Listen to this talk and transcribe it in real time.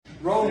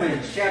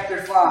Romans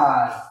chapter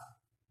 5.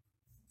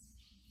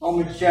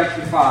 Romans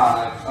chapter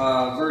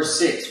 5, verse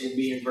 6. We'll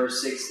be in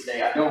verse 6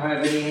 today. I don't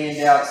have any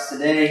handouts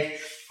today.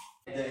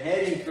 The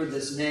heading for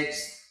this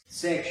next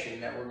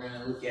section that we're going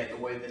to look at, the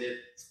way that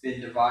it's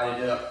been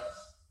divided up,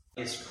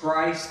 is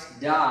Christ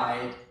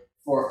died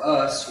for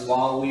us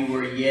while we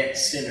were yet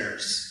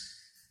sinners.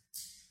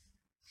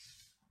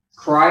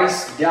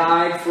 Christ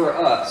died for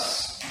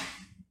us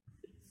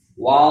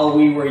while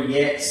we were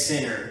yet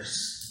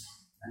sinners.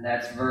 And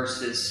that's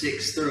verses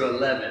 6 through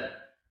 11.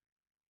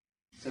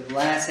 So the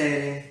last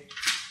heading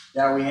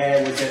that we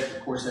had was,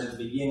 of course, at the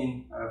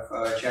beginning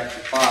of chapter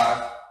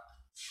 5.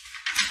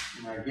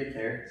 When I get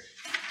there.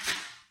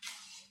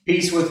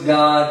 Peace with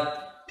God,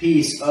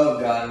 peace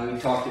of God. And we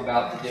talked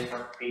about the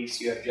different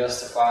peace. You have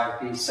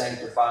justifying peace,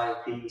 sanctifying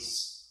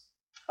peace.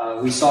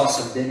 We saw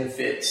some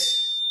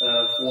benefits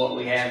of what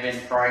we have in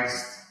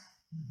Christ.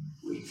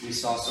 We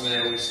saw some of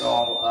that. We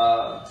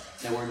saw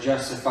that we're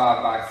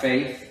justified by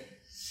faith,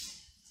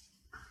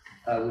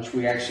 which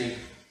we actually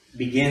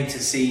begin to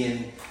see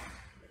in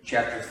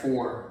chapter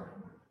 4.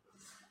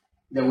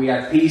 That we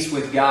have peace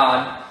with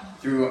God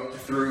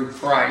through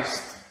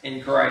Christ.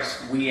 In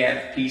Christ, we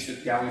have peace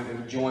with God. We've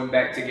been joined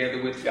back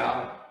together with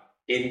God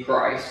in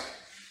Christ.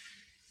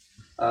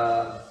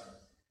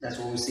 That's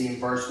what we see in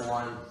verse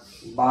 1.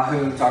 By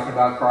whom, talking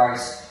about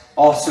Christ.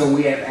 Also,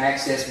 we have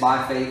access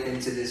by faith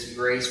into this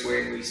grace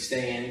where we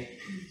stand.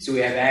 So we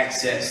have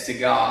access to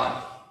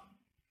God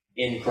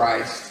in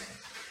Christ.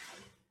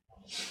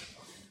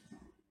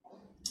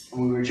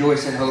 And we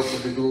rejoice in hope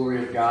of the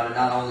glory of God. And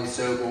not only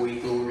so, but we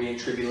glory in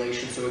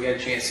tribulation. So we got a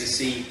chance to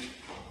see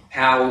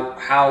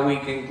how we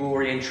can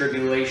glory in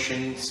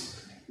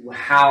tribulations,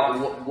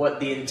 what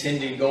the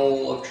intended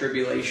goal of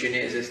tribulation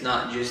is. It's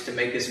not just to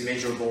make us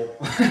miserable.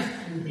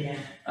 Yeah.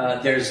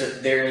 There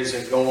is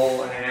a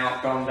goal and an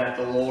outcome that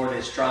the Lord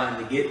is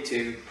trying to get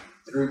to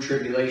through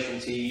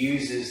tribulations. He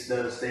uses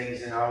those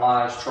things in our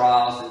lives,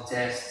 trials and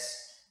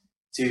tests,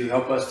 to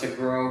help us to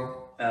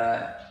grow,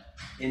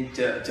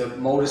 to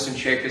mold us and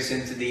shape us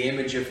into the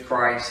image of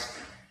Christ,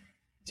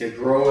 to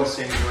grow us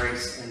in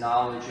grace and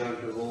knowledge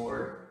of the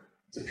Lord,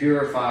 to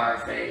purify our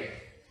faith.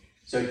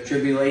 So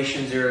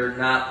tribulations are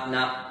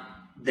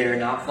they're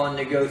not fun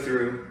to go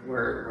through.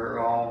 We're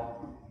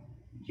all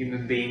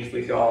human beings.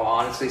 We can all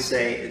honestly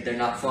say that they're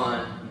not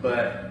fun,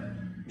 but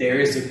there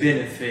is a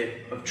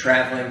benefit of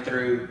traveling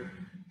through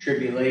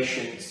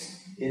tribulations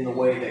in the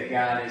way that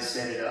God has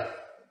set it up.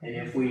 And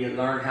if we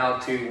learn how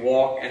to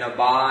walk and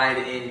abide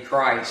in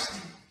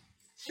Christ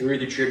through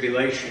the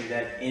tribulation,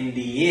 that in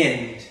the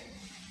end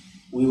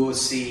we will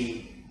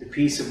see the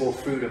peaceable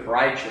fruit of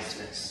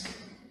righteousness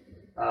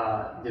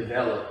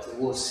developed.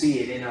 We'll see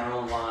it in our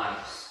own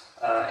lives.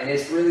 And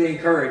it's really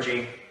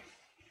encouraging.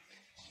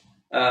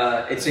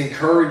 It's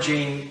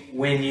encouraging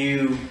when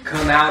you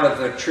come out of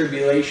a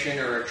tribulation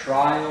or a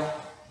trial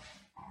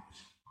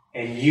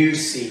and you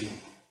see,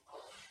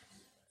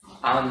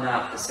 I'm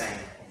not the same.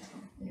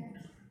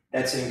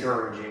 That's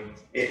encouraging.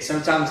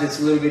 Sometimes it's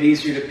a little bit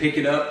easier to pick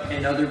it up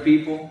in other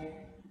people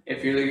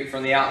if you're looking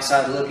from the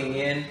outside looking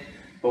in.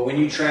 But when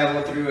you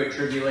travel through a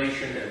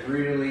tribulation that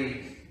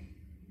really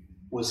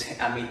was,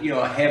 I'm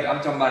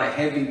talking about a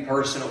heavy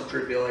personal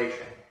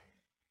tribulation.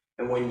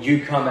 And when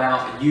you come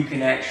out, you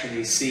can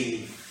actually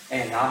see,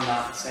 and I'm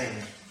not the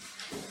same.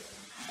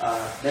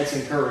 That's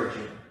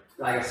encouraging.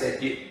 Like I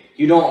said,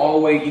 you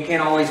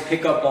can't always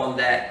pick up on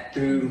that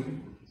through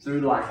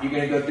life. You're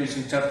going to go through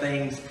some tough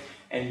things,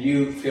 and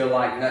you feel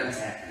like nothing's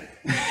happening.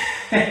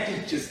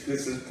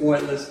 This is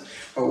pointless.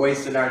 We're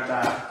wasting our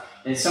time.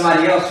 And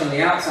somebody else from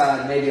the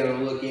outside may be able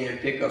to look in and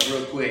pick up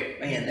real quick.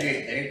 Man,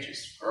 they're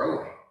just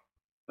growing.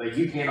 But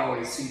you can't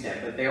always see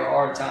that. But there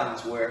are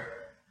times where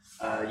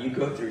you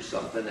go through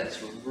something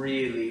that's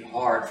really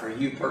hard for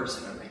you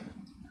personally.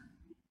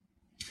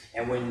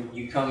 And when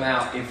you come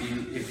out, if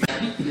you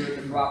do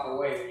it the proper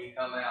way, when you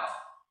come out,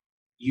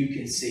 you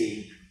can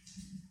see,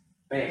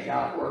 man,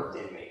 God worked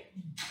in me.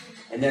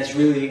 And that's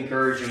really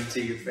encouraging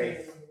to your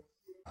faith.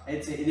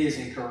 It is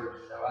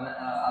encouraging, though.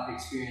 I've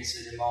experienced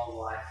it in my own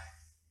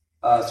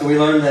life. So we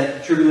learned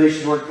that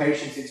tribulations work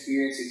patience,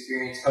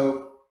 experience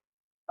hope.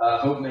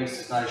 Hope makes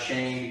us not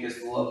ashamed because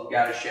the love of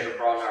God is shed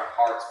abroad in our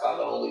hearts by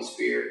the Holy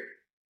Spirit,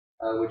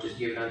 which is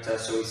given unto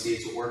us. So we see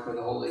it's a work of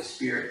the Holy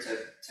Spirit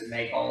to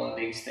make all of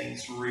these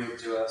things real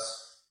to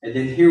us. And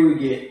then here we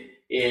get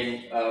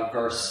in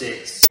verse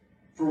 6.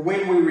 For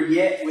when we were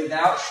yet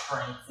without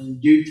strength,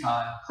 in due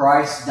time,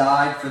 Christ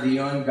died for the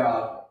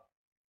ungodly.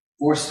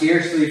 For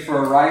scarcely for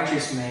a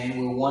righteous man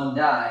will one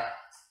die,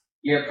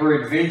 yet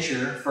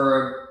peradventure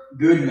for a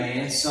good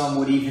man some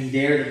would even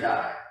dare to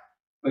die.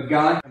 But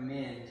God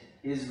commend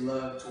His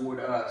love toward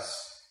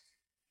us,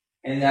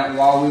 and that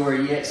while we were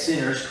yet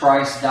sinners,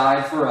 Christ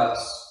died for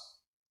us.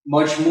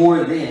 Much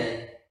more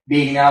then,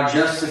 being now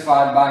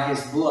justified by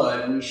His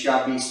blood, we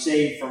shall be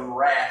saved from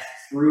wrath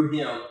through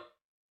Him.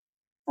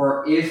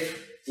 For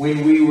if,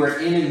 when we were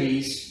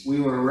enemies,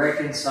 we were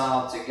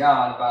reconciled to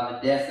God by the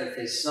death of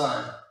His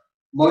Son,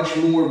 much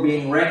more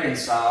being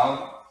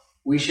reconciled,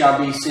 we shall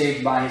be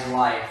saved by his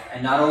life.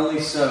 And not only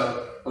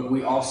so, but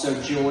we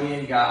also joy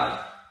in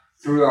God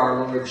through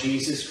our Lord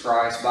Jesus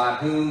Christ, by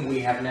whom we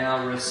have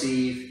now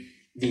received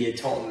the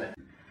atonement.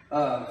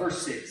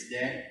 Verse 6,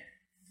 Dad.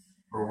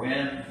 For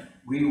when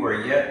we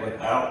were yet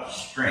without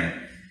strength.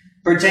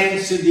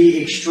 Pertains to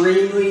the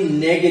extremely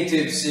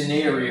negative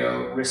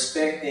scenario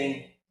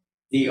respecting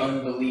the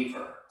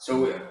unbeliever.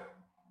 So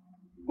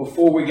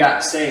before we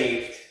got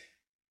saved,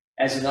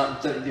 as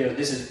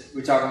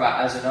we're talking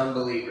about as an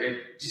unbeliever,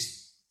 it's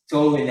just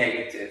totally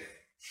negative.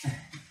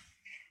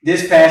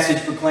 This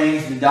passage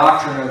proclaims the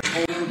doctrine of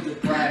total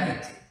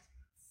depravity.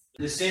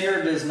 The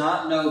sinner does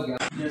not know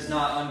God, does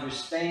not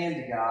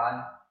understand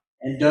God,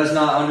 and does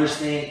not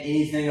understand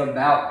anything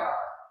about God.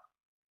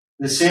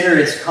 The sinner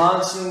is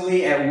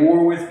constantly at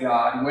war with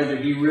God, whether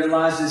he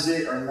realizes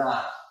it or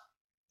not.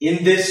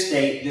 In this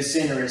state, the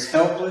sinner is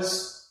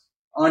helpless,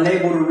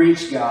 unable to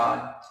reach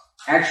God,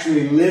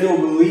 actually little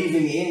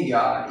believing in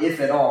God, if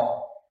at all.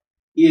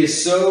 He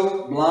is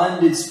so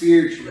blinded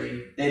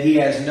spiritually that he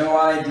has no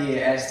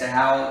idea as to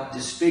how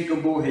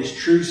despicable his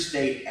true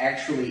state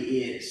actually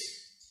is.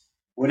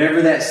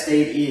 Whatever that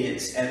state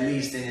is, at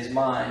least in his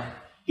mind,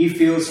 he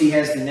feels he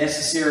has the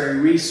necessary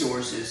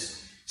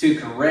resources to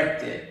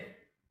correct it,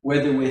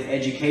 whether with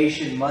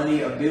education,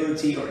 money,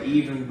 ability, or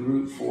even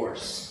brute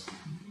force.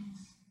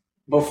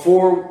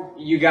 Before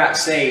you got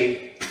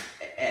saved,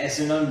 as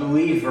an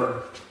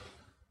unbeliever,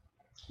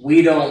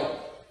 we don't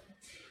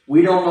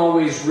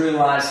always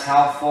realize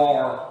how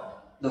far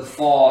the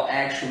fall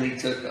actually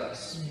took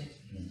us.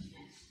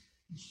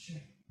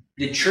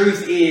 The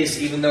truth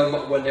is, even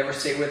though we'll never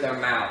say it with our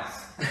mouth,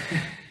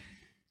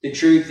 the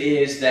truth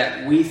is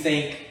that we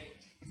think,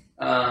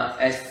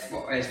 as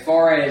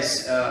far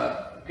as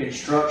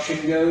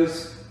construction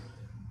goes,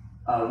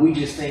 we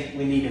just think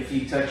we need a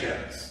few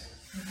touch-ups.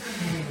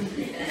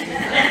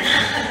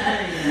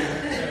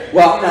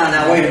 Well,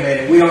 no, wait a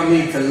minute. We don't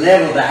need to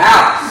level the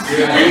house.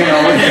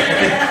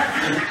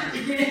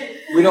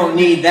 We don't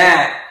need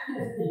that.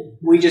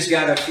 We just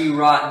got a few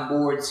rotten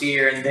boards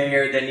here and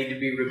there that need to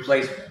be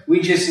replaced.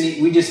 We just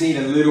need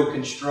a little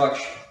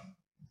construction.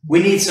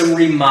 We need some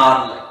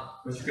remodeling.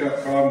 But you got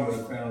a problem with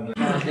the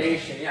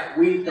foundation. Yeah,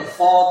 the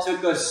fall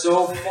took us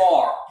so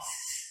far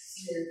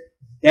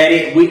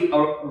that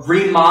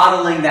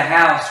remodeling the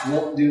house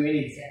won't do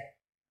anything.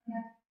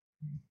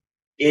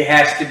 It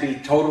has to be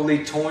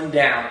totally torn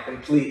down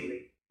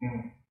completely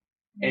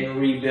and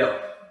rebuilt.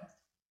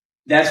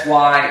 That's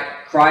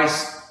why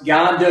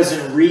God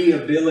doesn't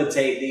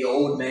rehabilitate the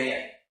old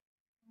man.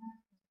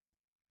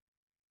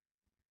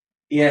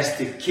 He has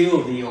to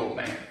kill the old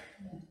man.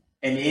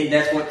 And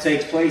that's what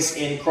takes place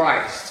in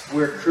Christ.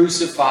 We're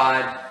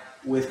crucified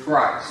with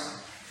Christ.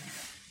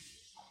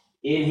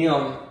 In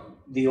Him,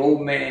 the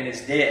old man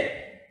is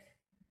dead.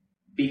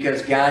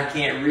 Because God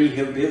can't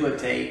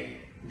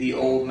rehabilitate the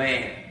old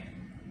man.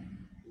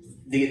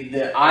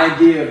 The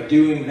idea of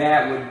doing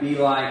that would be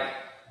like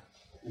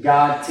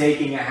God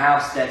taking a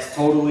house that's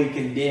totally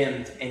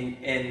condemned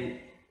and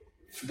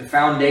the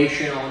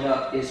foundation on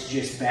up is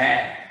just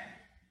bad.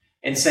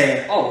 And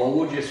saying,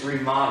 we'll just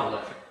remodel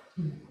it.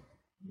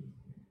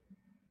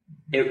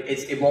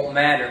 It won't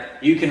matter.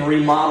 You can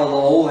remodel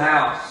the whole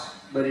house,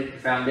 but if the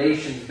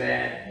foundation's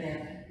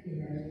bad,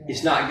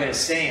 it's not going to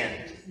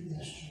stand.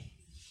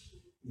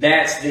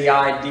 That's the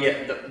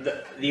idea.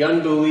 The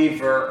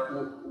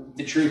unbeliever,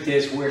 the truth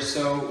is we're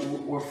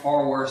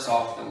far worse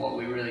off than what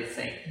we really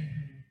think.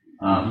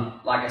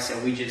 Like I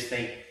said, we just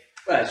think,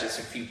 well, it's just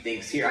a few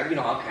things here.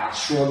 I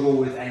struggle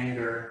with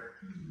anger.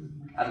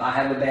 I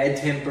have a bad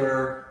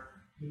temper.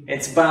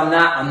 But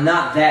I'm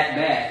not that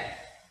bad.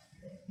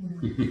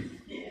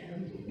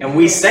 And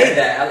we say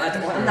that.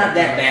 I'm not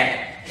that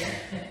bad.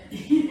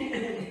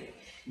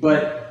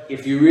 But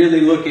if you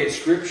really look at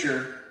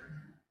Scripture,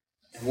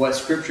 what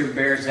Scripture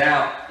bears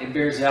out, it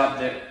bears out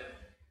that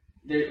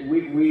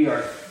we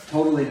are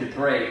totally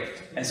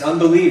depraved. As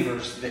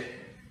unbelievers, that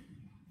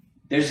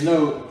there's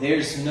no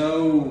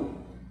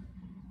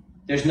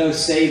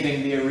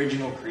saving the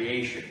original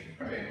creation.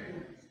 Right.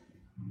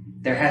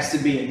 There has to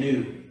be a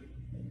new.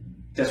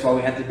 That's why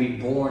we have to be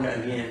born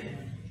again.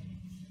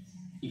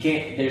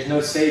 There's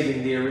no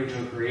saving the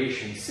original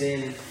creation.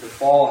 Sin, the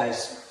fall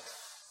has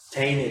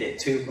tainted it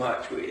too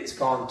much. It's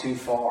gone too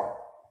far.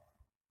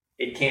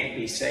 It can't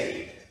be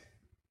saved.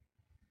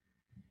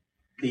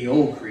 The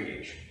old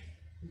creation,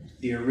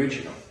 the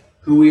original,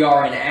 who we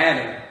are in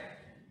Adam,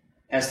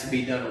 has to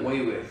be done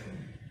away with.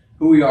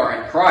 Who we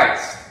are in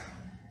Christ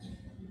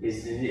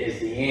is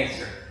the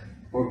answer.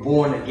 We're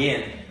born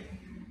again.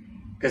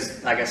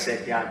 Because, like I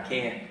said, God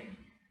can't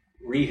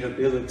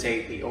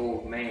rehabilitate the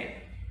old man.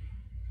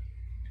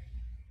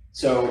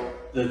 So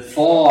the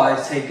fall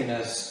has taken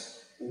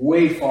us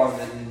way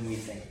farther than we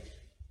think.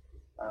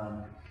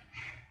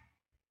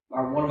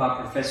 One of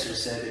my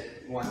professors said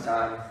it one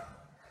time,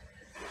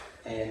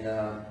 and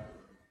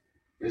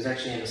it was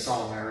actually in a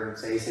song I heard him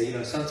say. He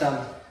said,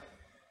 sometimes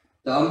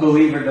the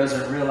unbeliever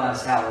doesn't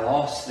realize how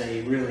lost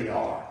they really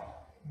are.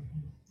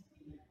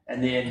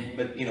 And then,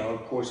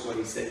 of course, what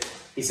he said,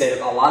 He said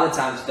a lot of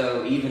times,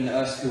 though, even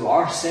us who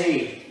are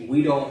saved,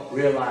 we don't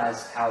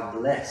realize how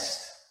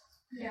blessed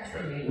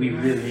we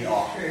really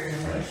are.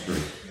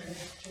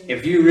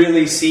 If you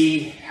really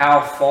see how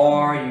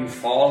far you've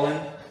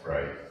fallen,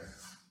 Right.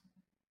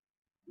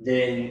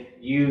 then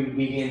you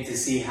begin to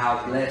see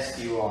how blessed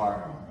you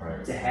are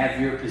Right. to have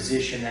your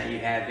position that you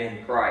have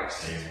in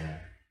Christ. Amen.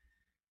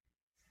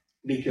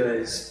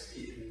 Because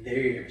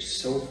they're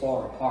so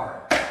far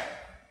apart,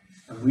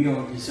 and we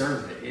don't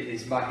deserve it. It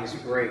is by His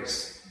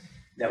grace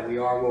that we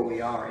are what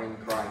we are in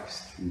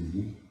Christ.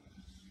 Mm-hmm.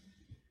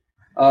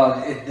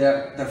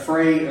 The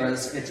phrase, or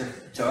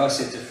to us,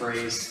 it's a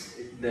phrase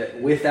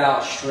that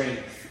without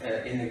strength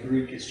in the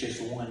Greek is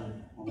just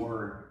one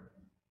word.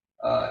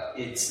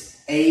 It's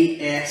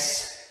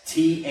ASTHENES.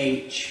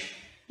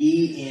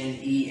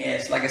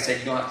 Like I said,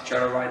 you don't have to try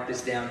to write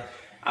this down.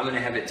 I'm going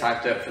to have it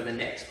typed up for the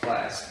next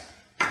class.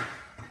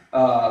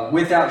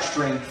 Without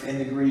strength in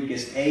the Greek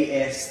is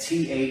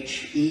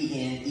ASTHENES,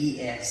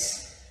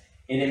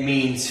 and it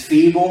means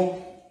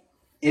feeble,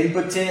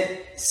 impotent,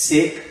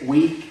 sick,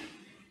 weak,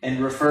 and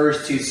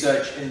refers to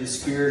such in the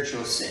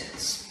spiritual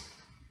sense.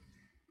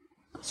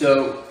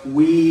 So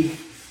we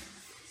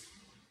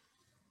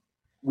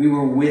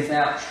were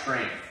without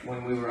strength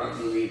when we were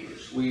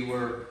unbelievers. We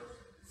were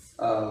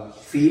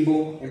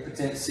feeble,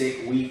 impotent,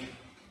 sick, weak,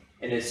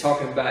 and it's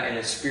talking about in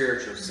a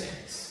spiritual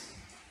sense.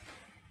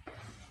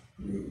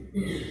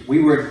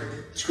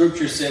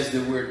 Scripture says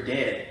that we're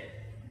dead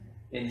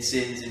in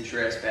sins and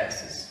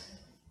trespasses.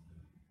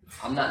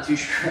 I'm not too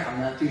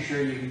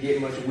sure you can get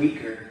much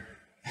weaker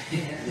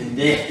than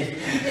dead.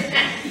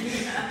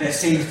 That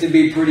seems to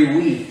be pretty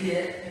weak.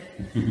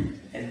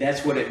 And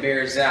that's what it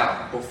bears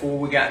out. Before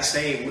we got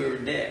saved, we were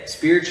dead.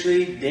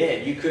 Spiritually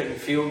dead. You couldn't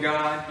feel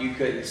God. You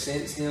couldn't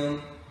sense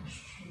Him.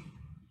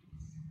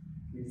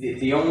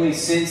 The only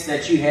sense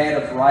that you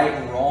had of right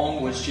and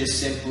wrong was just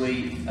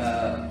simply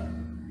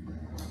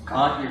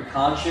your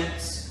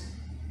conscience,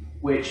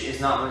 which is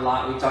not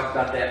reliable. We talked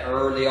about that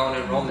early on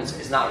in Romans.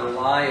 It's not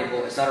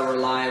reliable. It's not a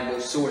reliable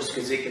source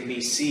because it can be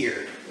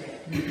seared.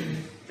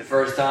 The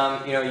first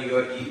time,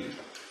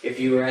 if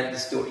you were at the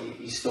store,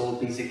 you stole a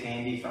piece of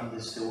candy from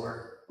the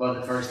store. Well,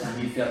 the first time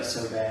you felt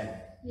so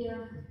bad.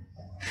 Yeah.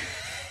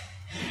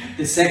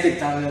 The second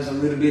time it was a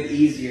little bit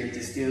easier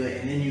to steal it,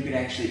 and then you could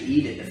actually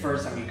eat it. The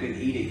first time you couldn't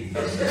eat it, you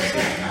felt so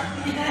sick.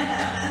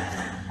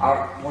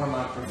 One of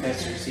my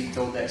professors, he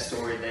told that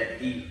story that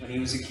when he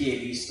was a kid,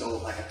 he stole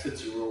like a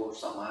Tootsie Roll or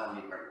something. I don't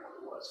even remember what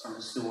it was, from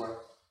the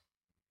store.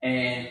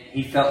 And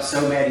he felt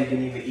so bad he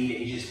didn't even eat it.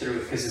 He just threw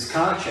it because his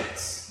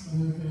conscience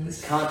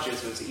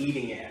was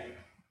eating at him.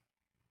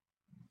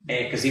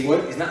 And because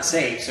he's not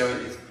saved, so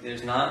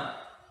it's not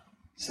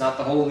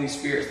the Holy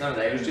Spirit, it's none of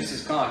that. It was just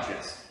his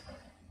conscience.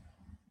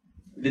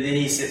 But then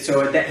he said,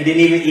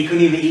 he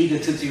couldn't even eat the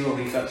Tootsie Roll.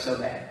 He felt so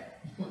bad.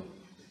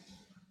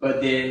 But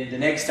then the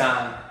next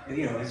time,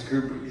 his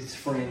group, his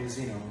friends,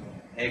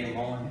 egg him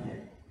on,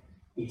 and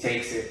he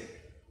takes it,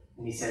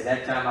 and he said,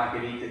 that time I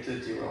could eat the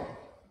Tootsie Roll.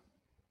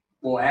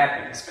 What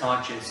happened? His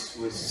conscience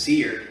was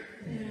seared.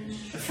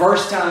 The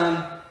first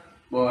time,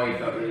 boy, he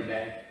felt really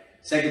bad.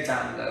 Second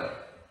time, though,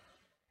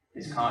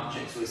 his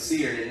conscience was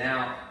seared, and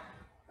now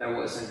there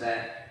wasn't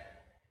that.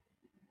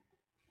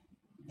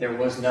 There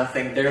was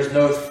nothing. There's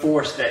no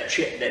force that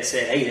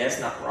said, "Hey, that's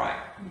not right."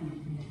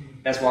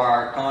 That's why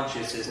our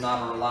conscience is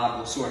not a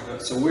reliable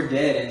source. So we're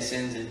dead in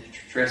sins and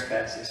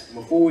trespasses.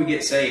 Before we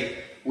get saved,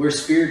 we're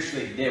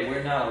spiritually dead.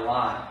 We're not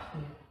alive.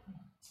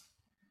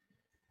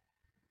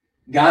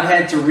 God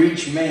had to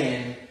reach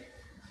man,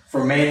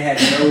 for man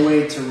had no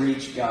way to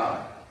reach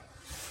God.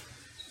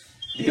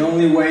 The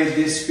only way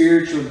this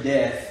spiritual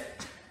death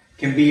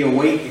can be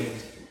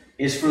awakened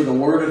is for the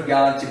Word of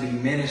God to be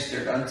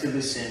ministered unto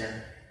the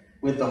sinner,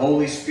 with the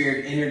Holy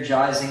Spirit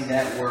energizing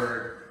that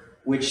Word,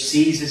 which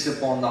seizes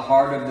upon the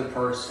heart of the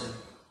person,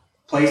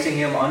 placing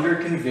him under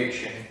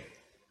conviction.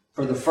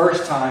 For the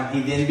first time,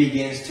 he then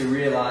begins to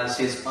realize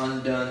his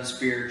undone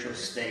spiritual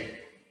state.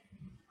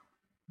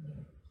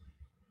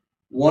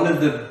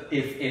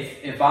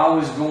 If I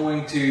was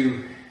going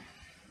to,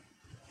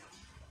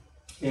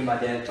 me and my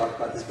dad talked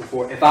about this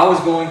before, if I was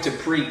going to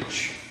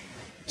preach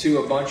to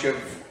a bunch of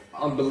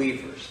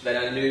unbelievers that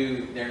I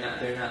knew they're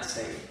not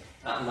saved,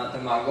 I'm not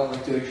talking about going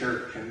to a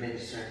church and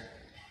minister.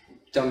 I'm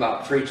talking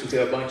about preaching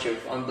to a bunch of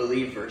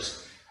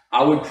unbelievers.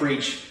 I would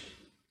preach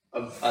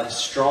a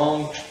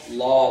strong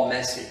law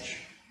message,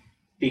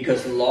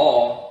 because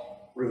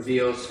law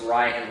reveals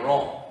right and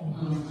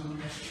wrong.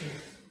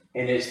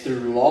 And it's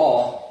through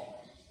law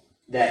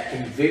that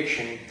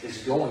conviction is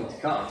going to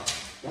come.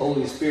 The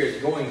Holy Spirit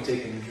is going to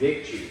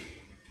convict you.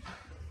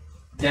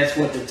 That's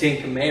what the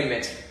 10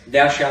 Commandments,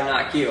 thou shalt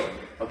not kill.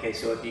 Okay,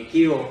 so if you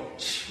kill,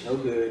 no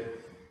good.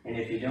 And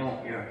if you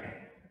don't, you're okay.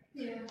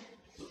 Yeah.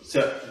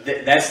 So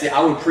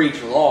I would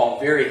preach law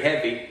very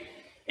heavy.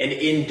 And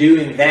in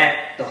doing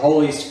that, the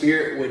Holy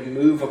Spirit would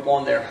move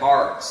upon their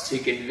hearts to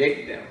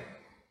convict them.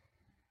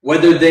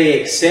 Whether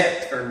they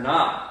accept or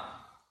not,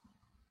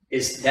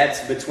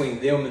 that's between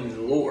them and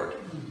the Lord.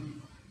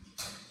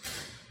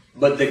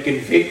 But the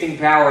convicting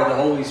power of the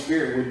Holy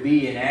Spirit would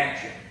be in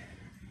action.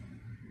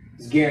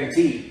 It's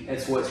guaranteed.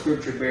 That's what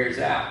Scripture bears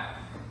out.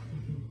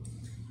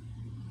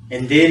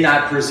 And then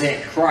I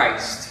present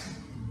Christ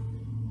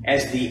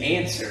as the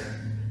answer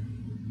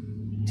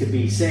to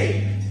be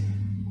saved.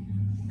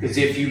 Because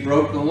if you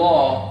broke the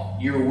law,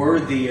 you're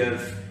worthy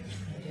of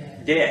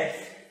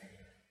death.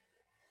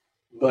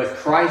 But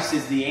Christ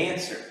is the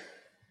answer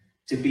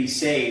to be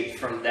saved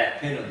from that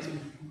penalty.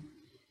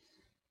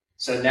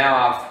 So now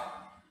I've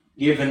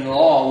given the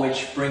law,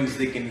 which brings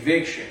the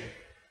conviction,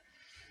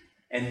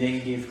 and then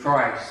give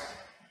Christ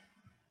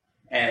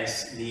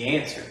as the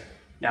answer.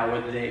 Now,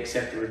 whether they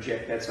accept or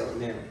reject, that's on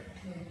them.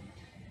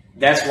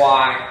 That's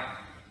why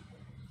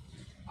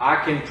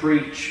I can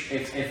preach.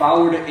 If I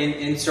were to,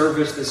 in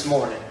service this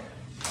morning,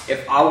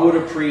 if I would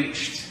have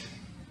preached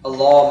a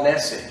law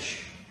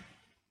message,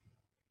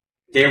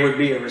 there would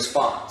be a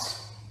response.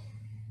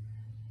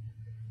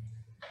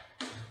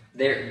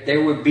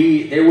 There would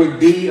be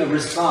a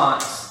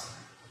response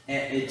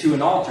to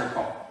an altar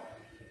call.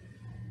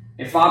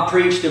 If I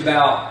preached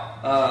about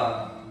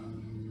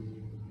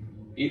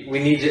we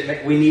need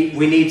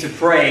to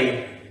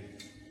pray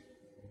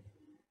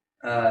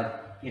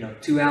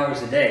 2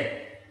 hours a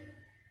day.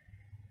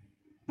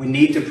 We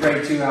need to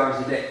pray 2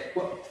 hours a day.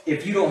 Well,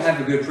 if you don't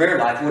have a good prayer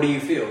life, what do you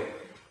feel?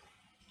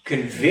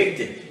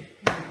 Convicted.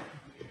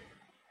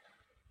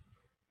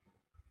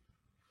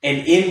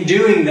 And in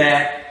doing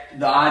that,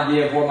 the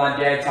idea of what my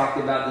dad talked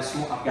about this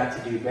morning, I've got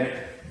to do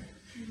better.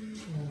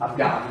 I've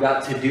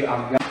got to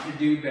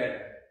do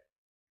better.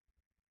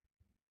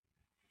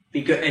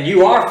 And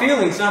you are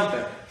feeling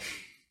something.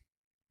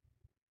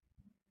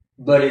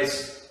 But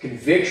it's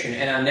conviction,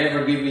 and I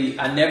never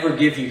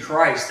give you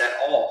Christ at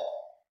all.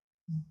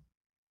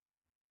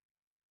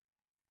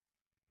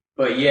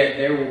 But yet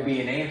there will be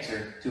an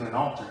answer to an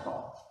altar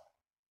call.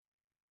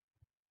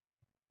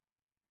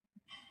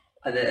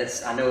 I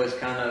know it's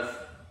kind of,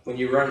 when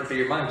you run it through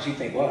your mind, you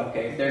think, well,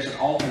 okay, if there's an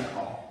altar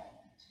call,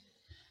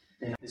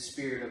 then the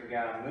Spirit of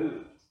God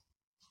moved.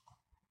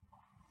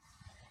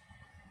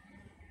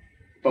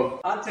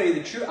 But I'll tell you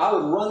the truth, I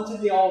would run to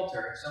the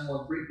altar if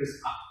someone preached, because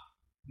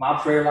my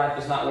prayer life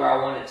is not where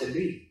I want it to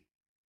be.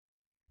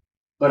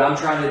 But I'm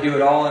trying to do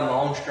it all in my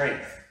own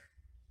strength.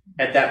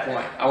 At that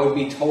point, I would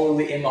be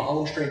totally in my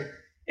own strength.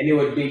 And it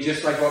would be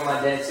just like what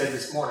my dad said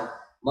this morning.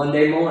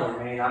 Monday morning,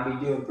 man, I'll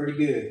be doing pretty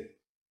good.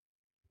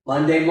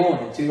 Monday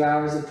morning, 2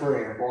 hours of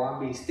prayer. Boy, I'll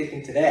be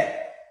sticking to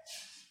that.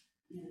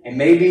 And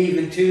maybe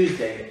even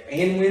Tuesday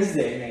and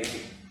Wednesday,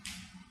 maybe.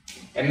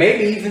 And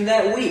maybe even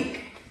that week.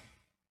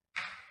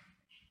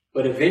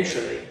 But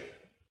eventually,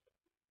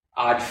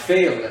 I'd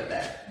fail at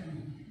that.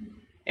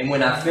 And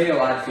when I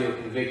fail, I'd feel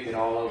convicted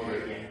all over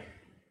again.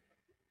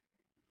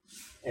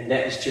 And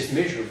that is just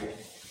miserable.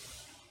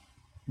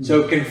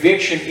 So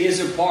conviction is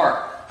a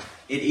part.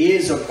 It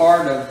is a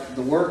part of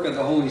the work of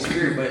the Holy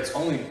Spirit, but it's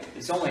only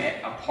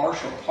a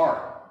partial part.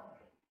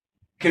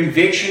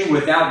 Conviction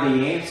without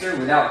the answer,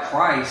 without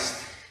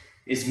Christ,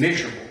 is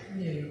miserable.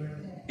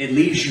 It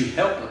leaves you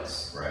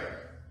helpless. Right.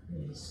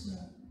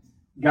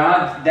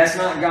 That's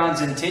not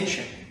God's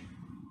intention.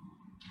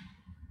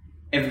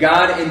 If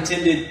God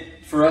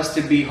intended for us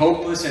to be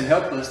hopeless and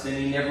helpless,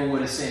 then He never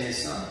would have sent His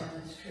Son.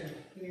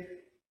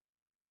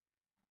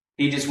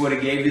 He just would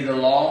have gave you the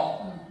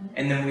law,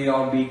 and then we'd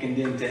all be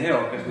condemned to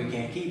hell because we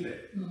can't keep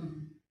it.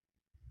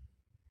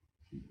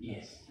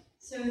 Yes.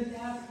 So at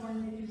that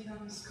point, it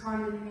becomes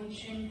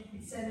condemnation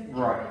instead of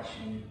Right.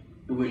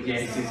 conviction.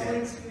 Yes, The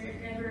Holy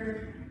Spirit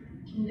never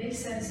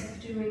convicts us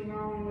of doing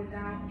wrong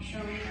without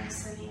showing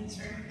us an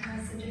answer.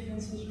 That's the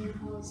difference between the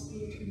Holy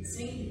Spirit and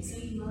Satan.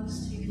 Satan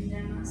loves to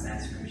condemn us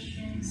as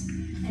Christians,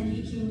 and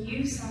he can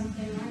use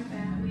something like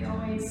that. We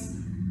always,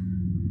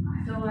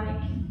 I feel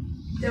like,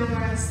 don't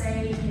want to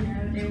say,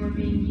 they were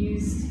being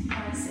used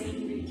by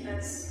Satan,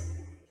 because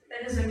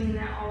that doesn't mean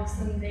that all of a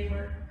sudden they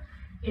were,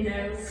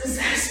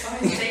 possessed by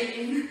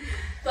Satan.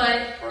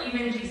 But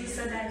even Jesus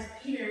said that to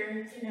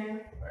Peter,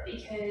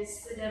 because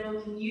the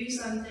devil can use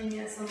something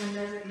that someone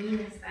doesn't mean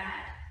is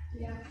bad.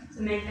 Yeah.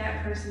 To make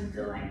that person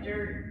feel like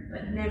dirt,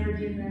 but never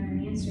give them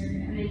an answer,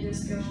 and they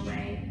just go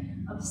away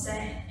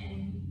upset,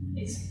 and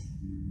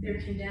they're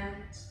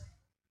condemned.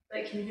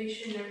 But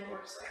conviction never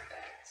works like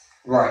that.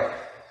 Right.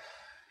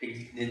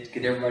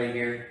 Could everybody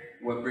hear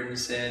what Brittany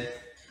said?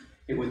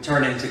 It would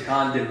turn into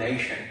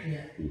condemnation.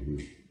 Yeah.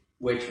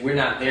 Which we're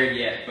not there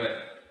yet, but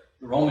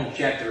Romans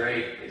chapter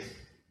 8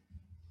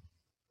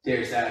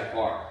 tears that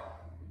apart.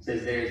 It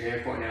says, there is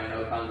therefore now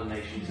no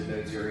condemnation to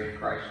those who are in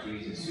Christ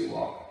Jesus, who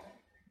walk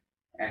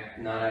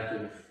not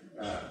after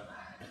the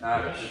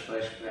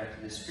flesh, but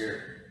after the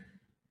Spirit.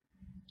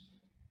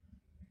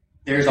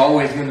 There's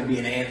always going to be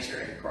an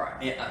answer in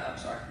Christ.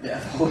 The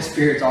Holy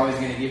Spirit's always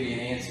going to give you an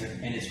answer,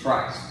 and it's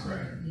Christ.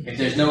 Right. If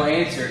there's no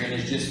answer and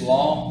it's just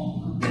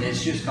law, then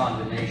it's just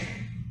condemnation.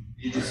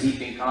 You're just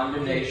heaping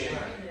condemnation.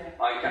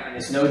 And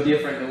it's no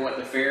different than what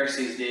the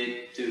Pharisees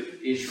did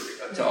to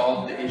Israel, to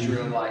all the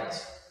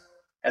Israelites.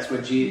 That's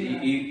what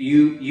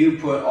you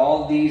put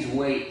all these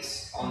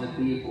weights on the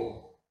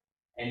people,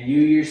 and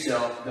you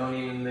yourself don't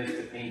even lift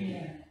a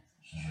pinky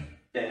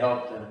to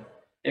help them.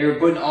 They were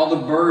putting all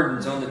the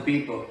burdens on the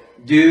people.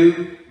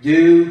 Do.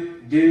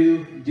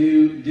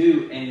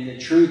 And the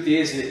truth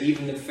is that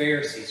even the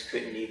Pharisees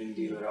couldn't even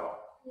do it all.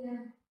 Yeah.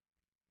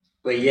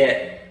 But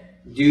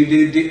yet,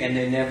 do, and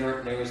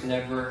there was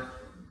never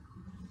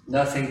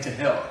nothing to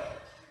help.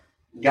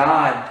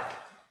 God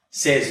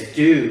says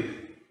do,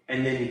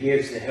 and then He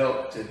gives the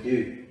help to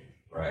do.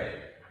 Right.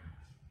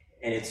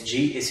 And it's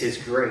His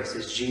grace,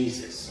 it's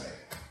Jesus. Right.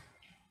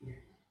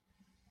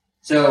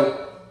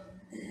 So,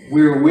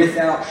 we're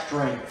without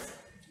strength.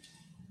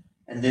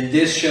 And then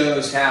this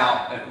shows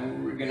how,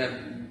 we're going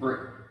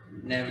to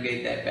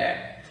navigate that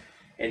back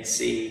and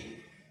see.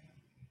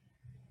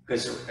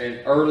 Because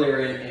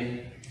earlier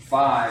in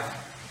 5,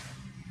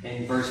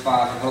 in verse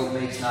 5, and hope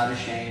makes not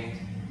ashamed,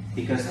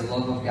 because the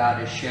love of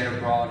God is shed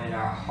abroad in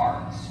our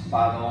hearts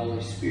by the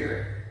Holy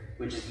Spirit,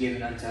 which is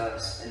given unto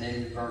us. And then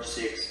in verse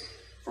 6,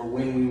 for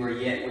when we were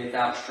yet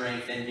without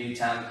strength, in due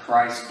time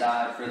Christ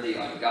died for the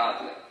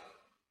ungodly.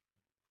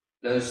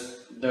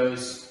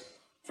 Those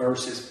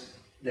verses,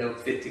 they'll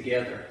fit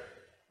together.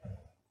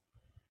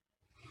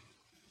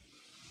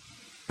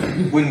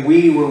 When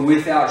we were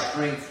without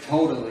strength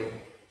totally,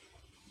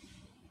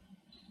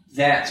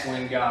 that's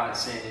when God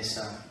sent His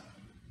Son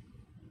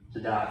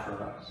to die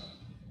for us.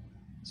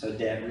 So,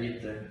 Dad,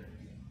 read the...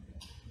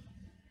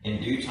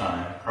 In due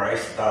time,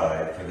 Christ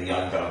died for the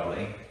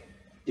ungodly.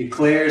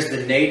 Declares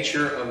the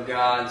nature of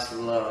God's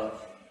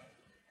love.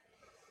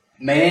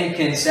 Man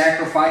can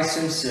sacrifice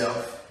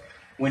himself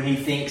when he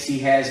thinks he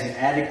has an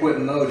adequate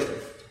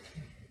motive,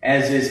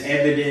 as is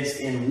evidenced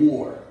in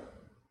war.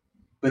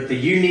 But the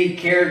unique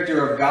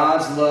character of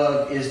God's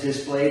love is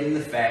displayed in the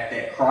fact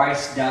that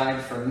Christ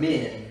died for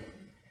men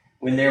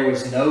when there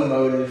was no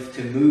motive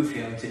to move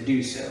Him to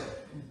do so,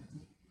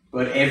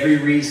 but every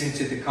reason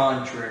to the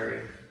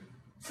contrary.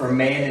 For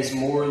man is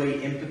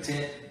morally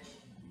impotent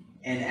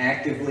and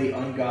actively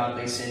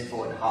ungodly,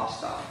 sinful, and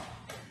hostile.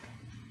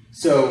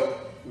 So,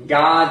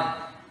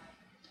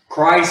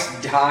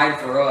 Christ died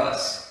for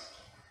us,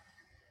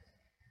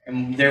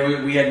 and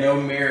we had no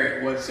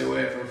merit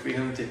whatsoever for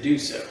Him to do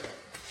so.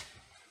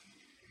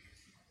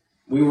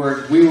 We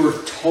were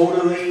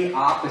totally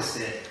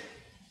opposite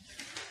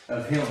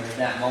of Him at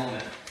that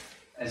moment.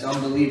 As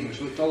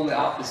unbelievers, we're totally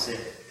opposite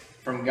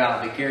from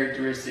God, the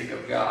characteristic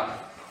of God.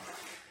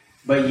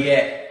 But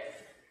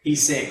yet, He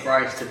sent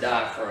Christ to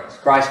die for us.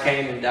 Christ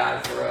came and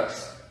died for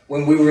us.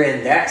 When we were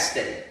in that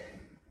state,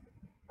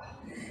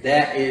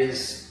 that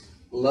is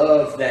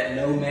love that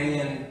no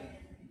man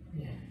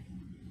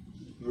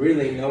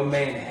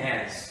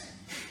has.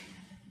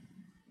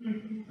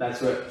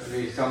 That's what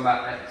he's talking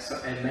about.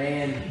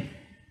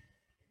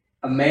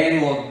 A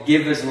man will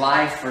give his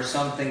life for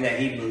something that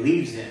he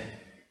believes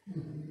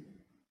in.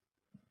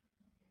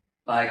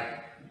 Like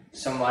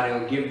somebody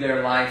will give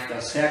their life,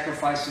 they'll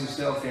sacrifice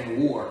themselves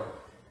in war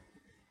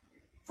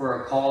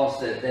for a cause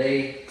that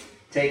they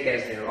take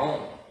as their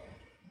own.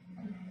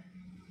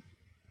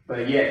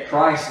 But yet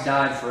Christ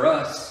died for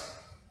us,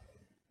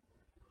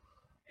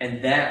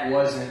 and that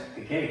wasn't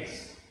the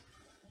case.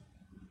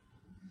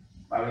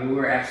 I mean, we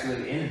were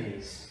absolute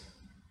enemies.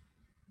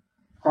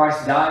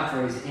 Christ died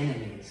for His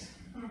enemies.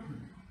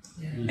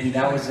 And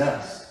that was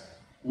us.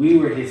 We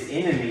were His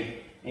enemy,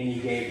 and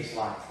He gave His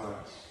life for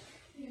us.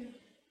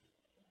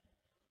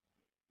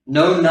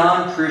 No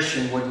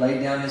non-Christian would lay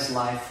down his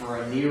life for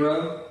a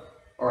Nero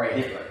or a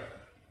Hitler.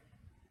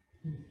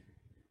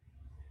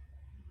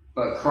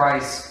 But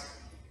Christ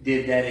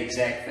did that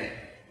exact thing.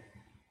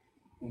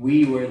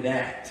 We were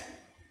that.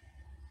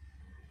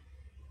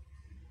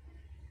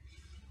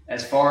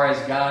 As far as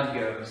God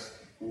goes,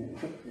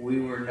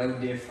 we were no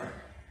different.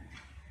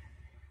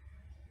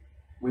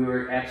 We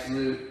were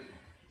absolute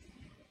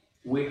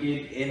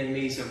wicked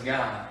enemies of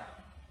God,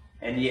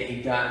 and yet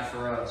He died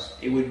for us.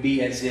 It would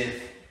be as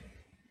if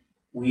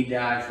we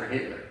died for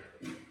Hitler,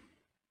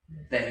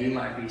 that he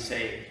might be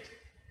saved.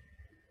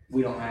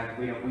 We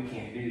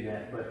can't do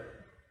that, but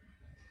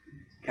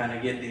kind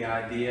of get the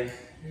idea.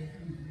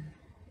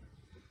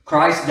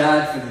 Christ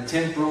died for the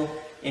temporal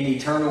and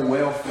eternal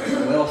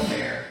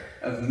welfare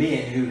of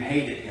men who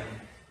hated Him.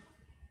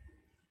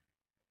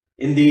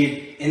 In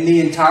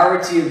the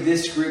entirety of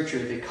this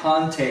scripture, the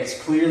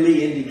context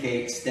clearly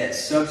indicates that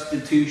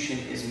substitution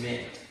is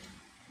meant.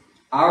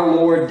 Our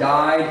Lord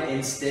died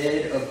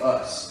instead of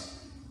us,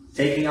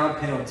 taking our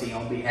penalty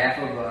on behalf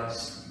of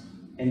us,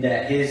 and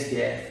that His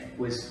death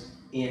was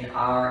in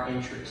our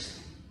interest.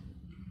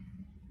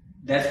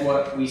 That's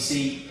what we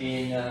see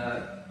in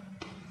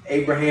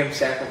Abraham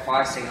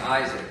sacrificing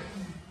Isaac.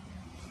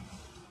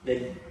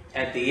 That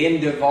at the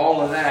end of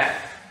all of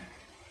that,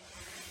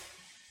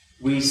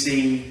 we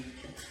see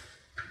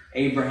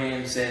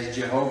Abraham says,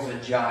 Jehovah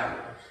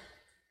Jireh.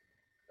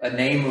 A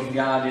name of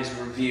God is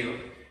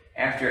revealed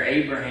after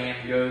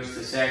Abraham goes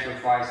to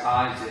sacrifice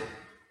Isaac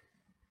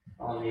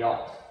on the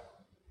altar.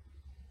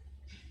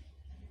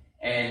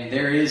 And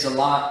there is a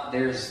lot,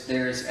 there's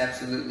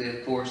absolutely,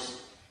 of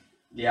course,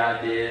 the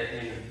idea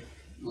in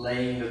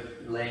laying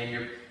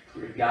your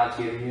God's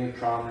given you a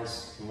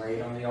promise, lay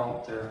it on the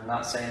altar. I'm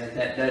not saying that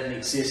that doesn't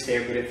exist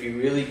there, but if you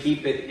really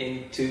keep it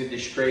into the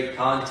straight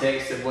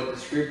context of what the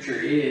Scripture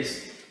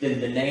is,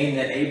 then the name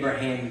that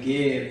Abraham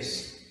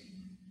gives,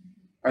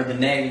 or the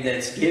name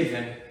that's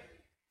given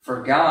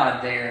for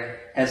God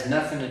there, has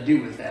nothing to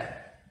do with that.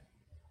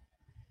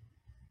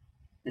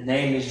 The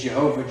name is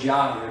Jehovah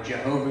Jireh.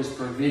 Jehovah's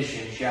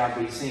provision shall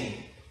be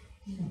seen.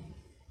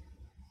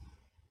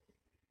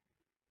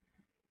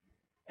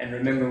 And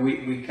remember,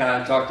 we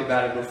kind of talked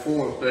about it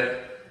before,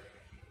 but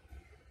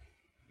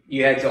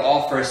you had to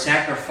offer a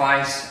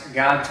sacrifice.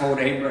 God told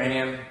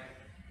Abraham,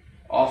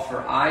 offer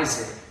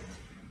Isaac.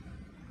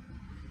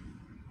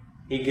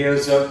 He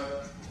goes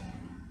up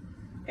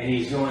and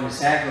he's going to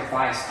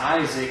sacrifice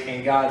Isaac,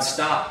 and God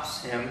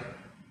stops him.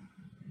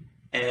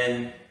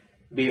 And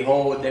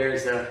behold,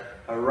 there's a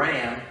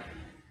ram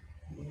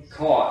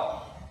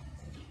caught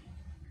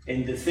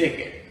in the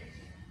thicket.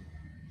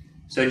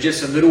 So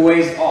just a little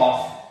ways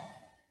off,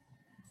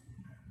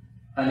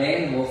 an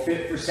animal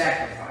fit for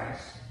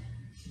sacrifice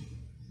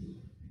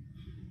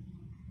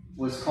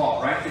was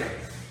caught right there.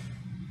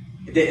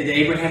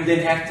 Abraham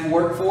didn't have to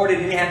work for it.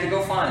 He didn't have to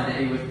go find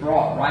it. It was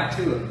brought right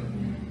to him.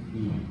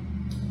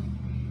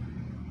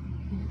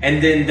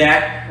 And then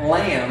that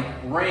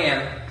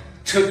ram,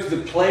 took the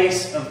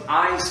place of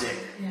Isaac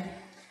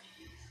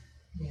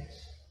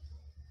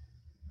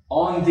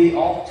on the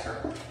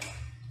altar.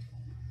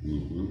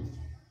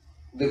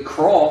 The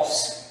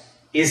cross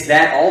is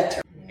that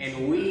altar.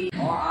 And we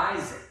are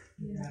Isaac.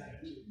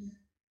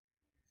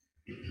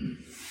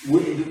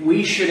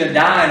 We should have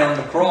died on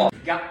the cross.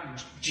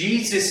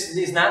 Jesus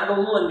is not the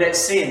one that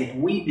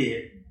sinned. We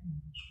did.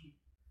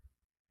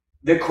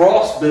 The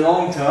cross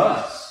belonged to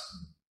us.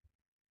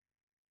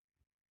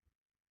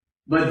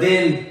 But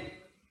then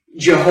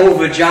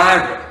Jehovah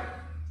Jireh,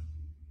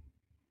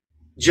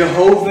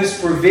 Jehovah's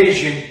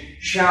provision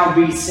shall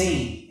be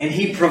seen. And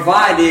He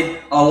provided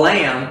a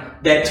lamb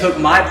that took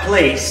my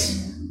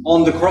place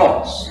on the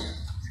cross.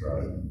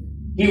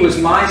 He was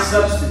my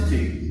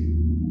substitute.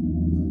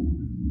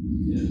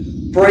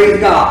 Praise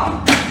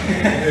God.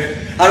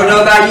 I don't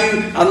know about you.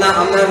 I'm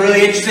not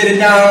really interested in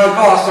dying on the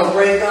cross, so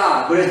praise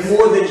God. But it's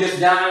more than just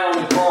dying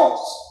on the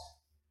cross.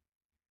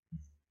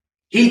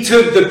 He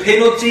took the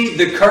penalty,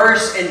 the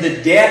curse, and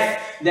the death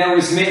that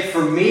was meant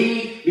for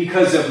me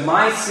because of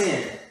my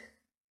sin,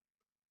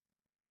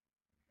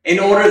 in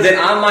order that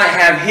I might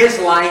have His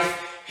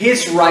life,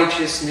 His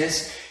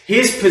righteousness,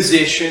 His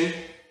position,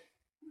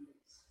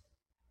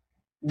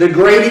 the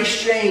great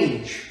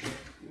exchange.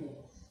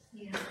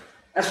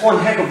 That's one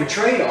heck of a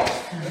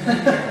trade-off.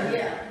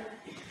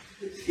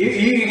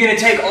 You're going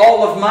to take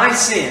all of my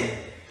sin,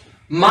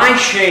 my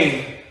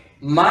shame,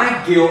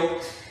 my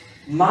guilt,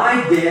 my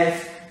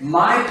death,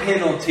 my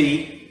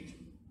penalty,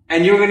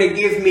 and you're going to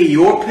give me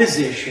your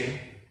position,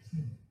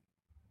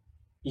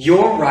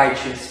 your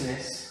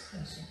righteousness,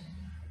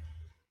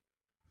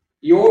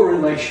 your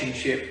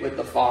relationship with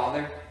the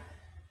Father.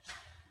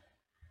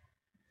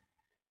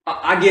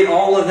 I get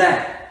all of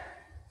that.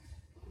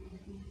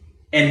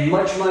 And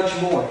much, much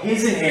more.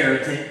 His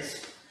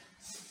inheritance.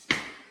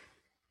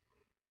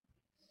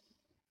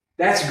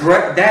 That's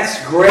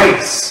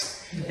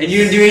grace. And you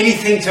didn't do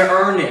anything to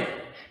earn it.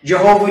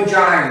 Jehovah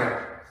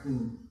Jireh.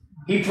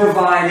 He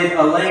provided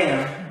a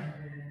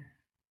lamb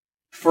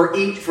for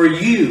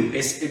you.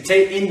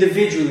 Take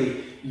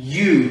individually.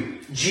 You.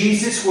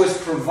 Jesus was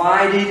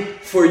provided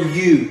for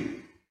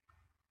you.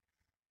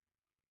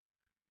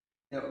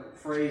 The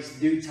phrase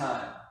due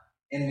time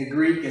in the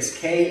Greek is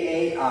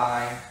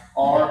Kairos.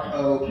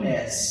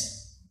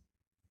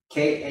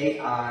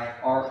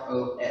 Kairos.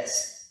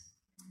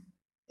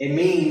 It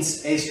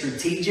means a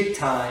strategic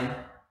time,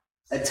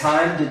 a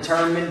time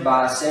determined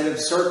by a set of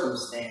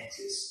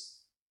circumstances,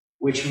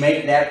 which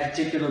make that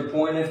particular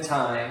point of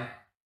time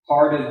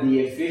part of the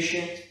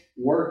efficient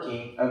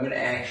working of an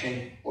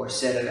action or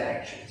set of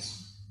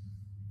actions.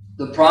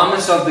 The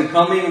promise of the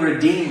coming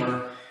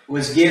Redeemer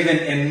was given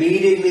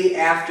immediately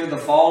after the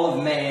fall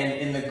of man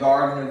in the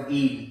Garden of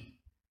Eden.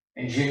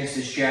 In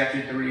Genesis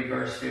chapter 3,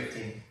 verse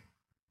 15.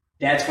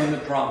 That's when the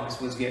promise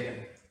was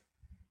given.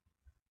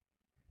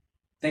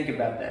 Think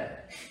about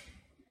that.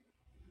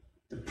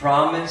 The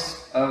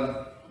promise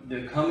of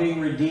the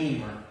coming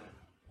Redeemer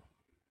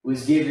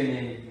was given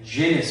in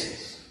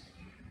Genesis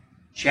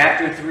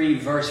chapter 3,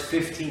 verse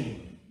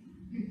 15.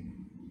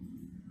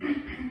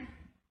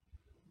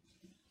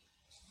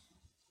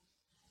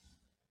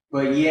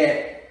 But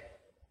yet,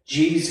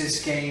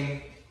 Jesus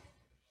came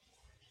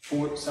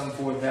some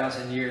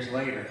 4,000 years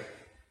later.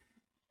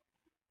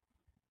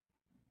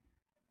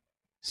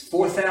 It's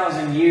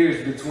 4,000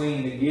 years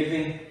between the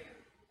giving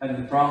of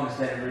the promise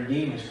that a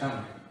Redeemer is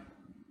coming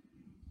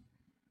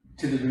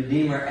to the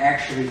Redeemer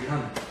actually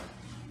coming.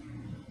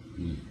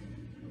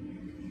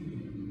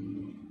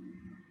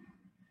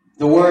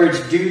 The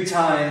words due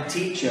time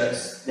teach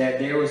us that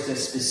there was a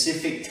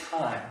specific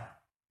time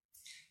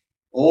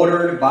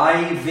ordered by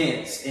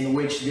events in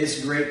which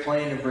this great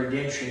plan of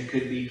redemption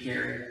could be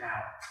carried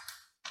out.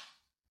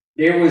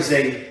 There was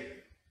a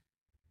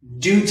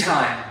due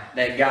time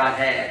that God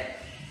had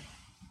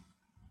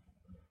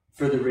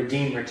for the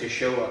Redeemer to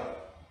show up.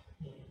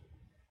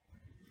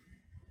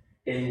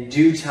 In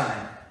due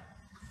time.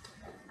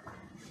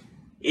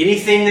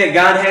 Anything that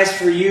God has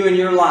for you in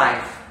your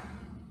life,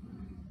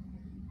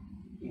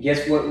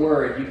 guess what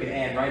word you can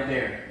add right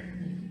there?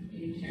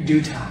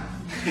 Due time.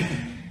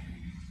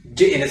 And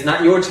it's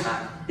not your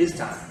time, His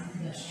time.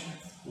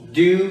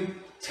 Due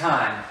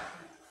time.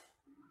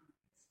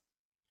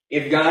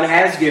 If God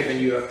has given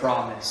you a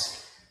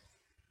promise,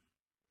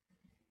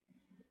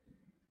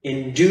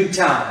 in due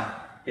time,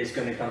 it's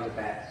going to come to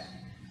pass.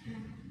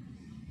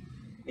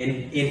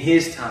 In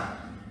His time.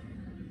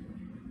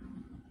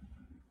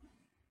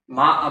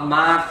 My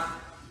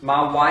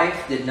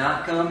wife did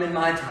not come in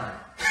my time.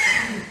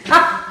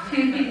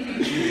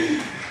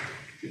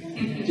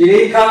 She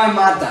didn't come in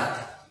my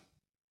time.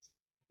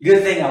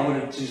 Good thing I would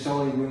have just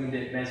totally ruined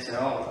it, messed it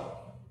all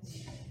up.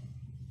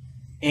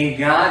 In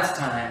God's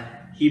time,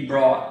 He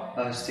brought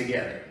us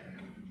together.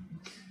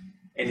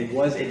 And it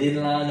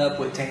didn't line up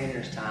with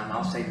Tanner's time,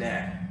 I'll say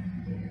that.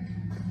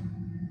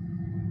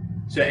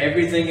 So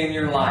everything in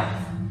your life,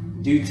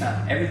 due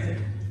time,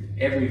 everything.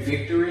 Every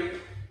victory,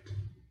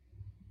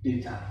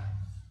 due time.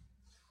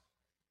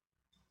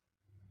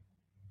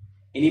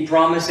 Any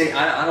promise,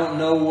 I don't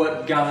know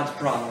what God's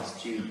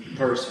promised you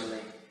personally.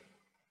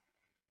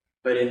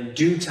 But in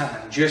due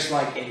time, just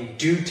like in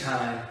due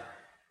time,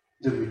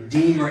 the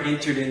Redeemer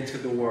entered into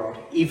the world,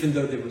 even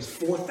though there was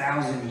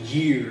 4,000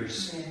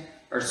 years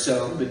or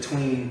so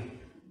between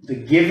the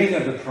giving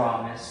of the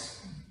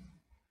promise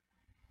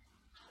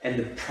and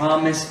the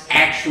promise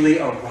actually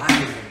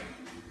arriving.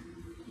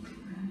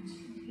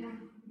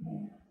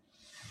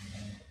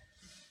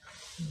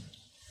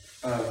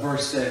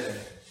 Verse 7.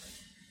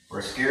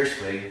 For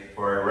scarcely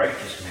for a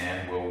righteous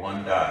man will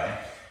one die.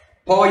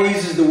 Paul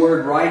uses the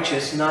word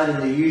righteous not in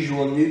the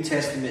usual New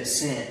Testament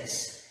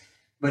sense,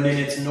 but in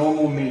its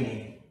normal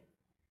meaning.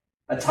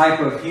 A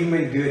type of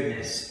human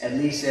goodness, at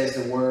least as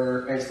the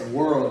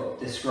world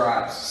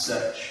describes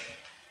such.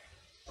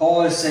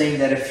 Paul is saying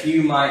that a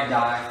few might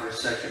die for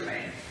such a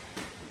man.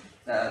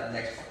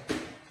 Next one.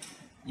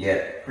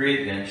 Yet,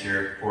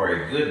 peradventure, for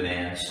a good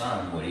man,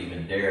 some would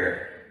even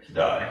dare to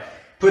die.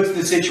 Puts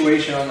the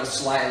situation on a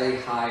slightly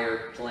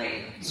higher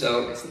plane.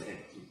 So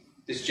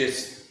it's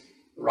just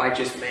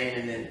righteous man,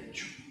 and then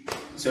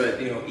so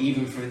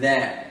even for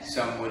that,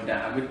 some would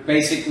die. But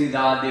basically, the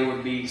idea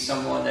would be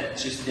someone that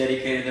just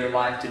dedicated their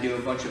life to do a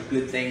bunch of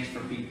good things for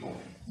people.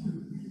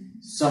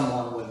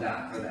 Someone would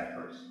die for that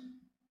person.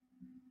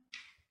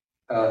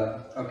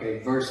 Okay,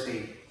 verse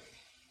 8.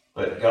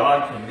 But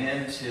God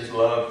commends His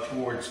love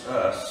towards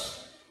us.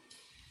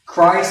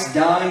 Christ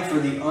dying for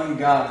the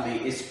ungodly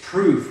is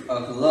proof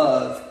of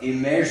love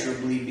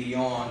immeasurably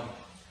beyond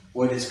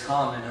what is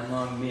common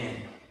among men.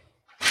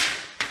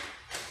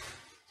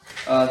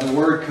 The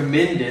word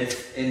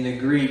commendeth in the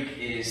Greek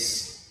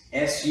is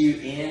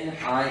sunistemi.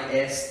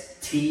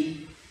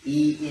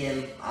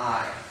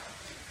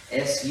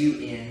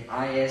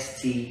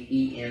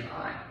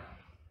 Sunistemi.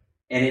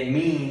 And it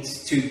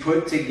means to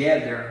put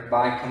together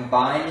by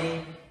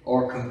combining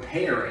or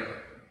comparing,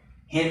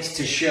 hence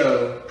to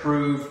show,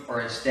 prove,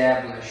 or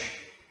establish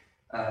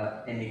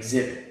an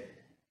exhibit.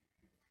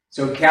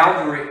 So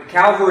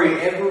Calvary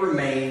ever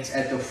remains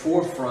at the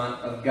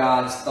forefront of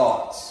God's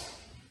thoughts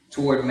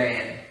toward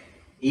man,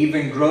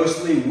 even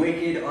grossly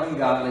wicked,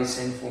 ungodly,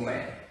 sinful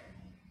man.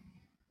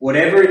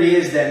 Whatever it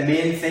is that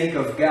men think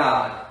of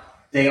God,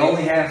 they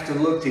only have to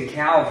look to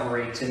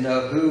Calvary to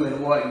know who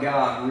and what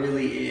God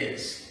really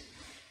is.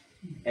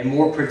 And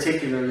more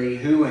particularly,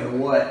 who and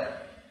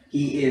what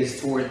He is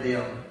toward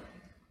them.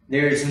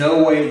 There is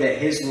no way that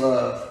His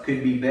love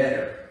could be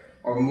better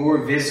or more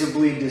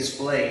visibly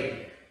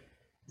displayed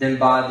than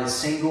by the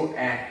single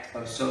act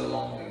of so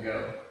long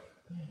ago.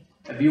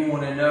 If you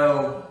want to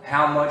know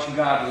how much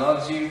God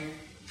loves you,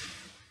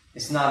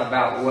 it's not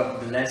about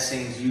what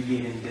blessings you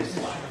get in this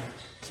life.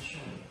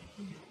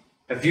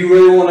 If you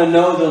really want to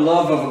know the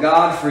love of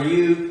God for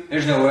you,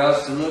 there's nowhere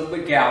else to look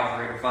but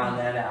Calvary to find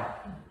that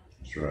out.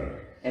 That's right.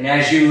 And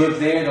as you look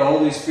there, the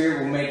Holy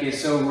Spirit will make it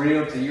so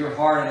real to your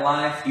heart and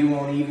life, you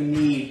won't even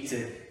need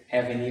to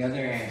have any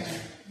other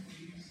answer.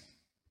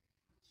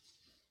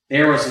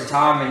 There was a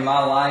time in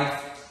my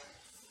life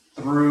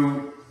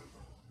through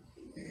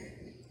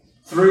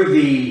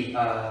the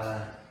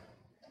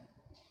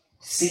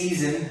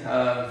season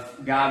of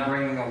God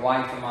bringing a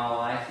wife in my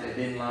life that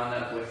didn't line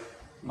up with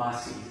my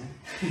season.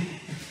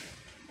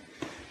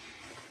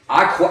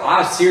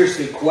 I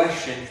seriously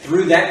questioned,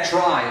 through that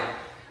trial,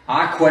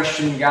 I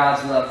questioned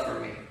God's love for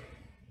me.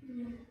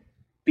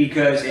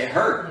 Because it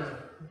hurt.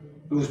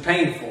 It was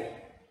painful.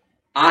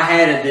 I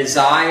had a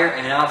desire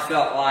and I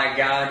felt like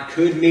God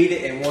could meet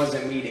it and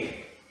wasn't meeting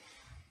it.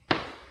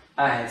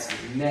 I had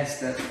some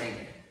messed up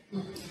thinking.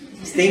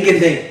 Stinking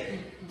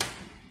thinking.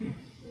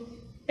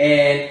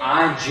 And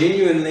I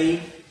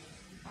genuinely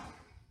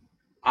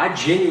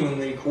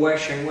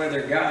questioned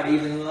whether God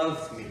even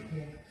loved me.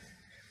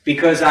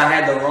 Because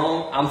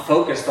I'm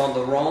focused on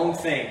the wrong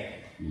thing.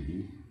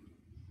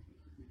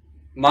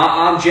 My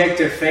object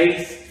of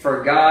faith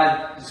for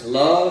God's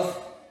love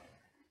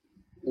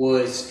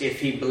was if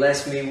He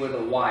blessed me with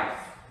a wife.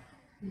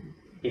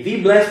 If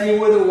He blessed me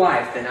with a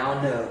wife, then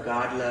I'll know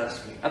God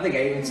loves me. I think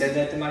I even said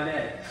that to my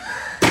dad.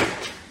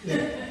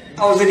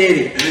 I was an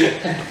idiot.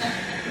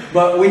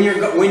 But when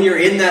you're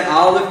in that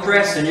olive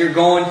press and you're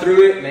going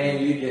through it,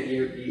 man,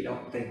 you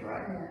don't think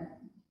right.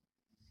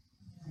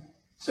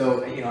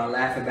 So, I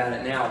laugh about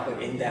it now,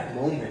 but in that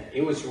moment,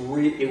 it was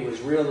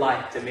real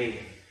life to me.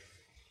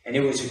 And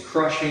it was a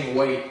crushing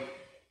weight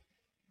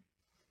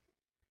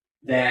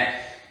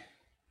that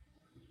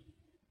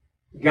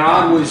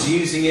God was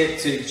using it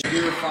to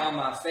purify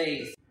my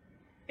faith.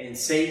 And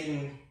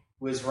Satan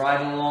was right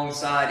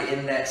alongside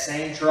in that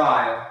same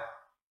trial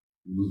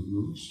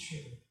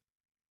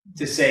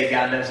to say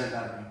God doesn't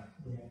love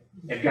you.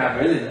 If God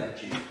really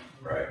loved you,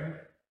 Right.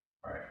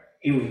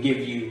 He would give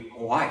you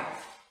a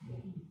wife.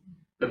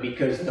 But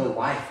because no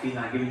wife, He's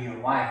not giving you a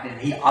wife, then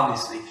He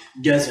obviously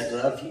doesn't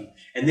love you.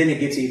 And then it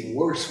gets even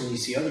worse when you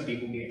see other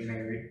people getting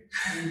married.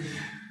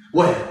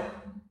 Well,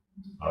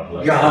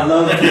 God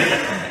loves them.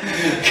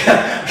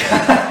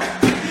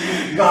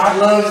 God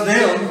loves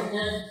them.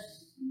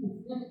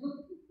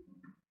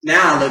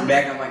 Now I look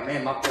back, I'm like,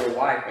 man, my poor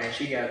wife, man,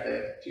 she got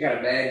a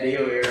bad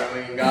deal here.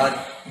 I mean,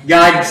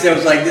 God still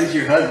was like, this is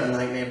your husband.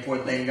 Like, man, poor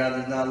thing, God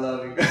does not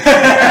love you.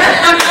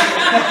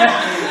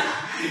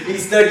 He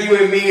stuck you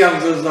with me. I'm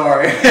so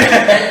sorry.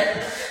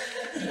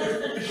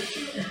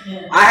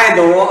 I had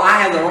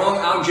the wrong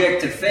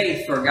object of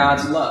faith for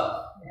God's love.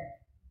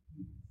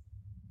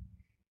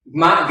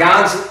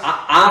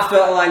 I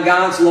felt like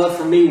God's love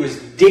for me was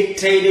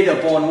dictated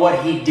upon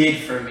what He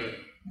did for me.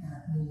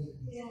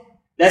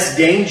 That's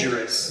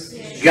dangerous.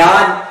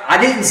 I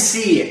didn't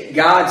see it.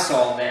 God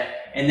saw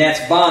that, and that's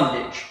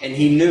bondage, and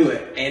He knew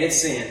it, and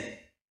it's sin,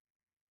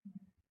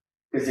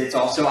 because it's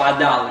also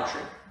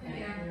idolatry.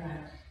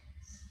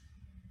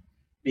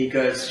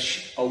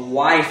 Because a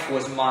wife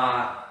was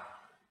my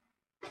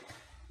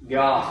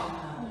God.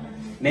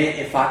 Man,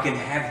 if I can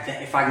have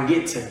that, if I can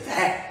get to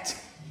that.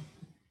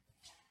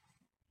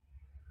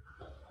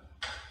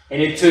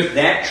 And it took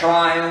that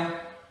trial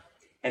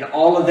and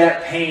all of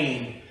that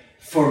pain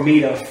for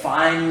me to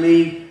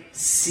finally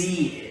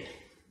see it.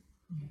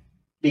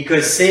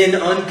 Because sin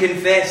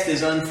unconfessed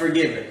is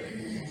unforgiven.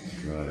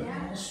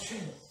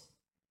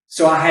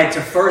 So I had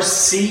to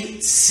first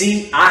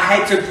I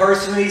had to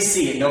personally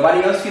see it.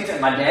 Nobody else could tell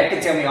me. My dad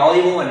could tell me all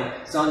he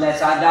wanted. Son, that's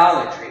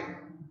idolatry.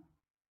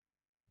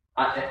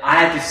 I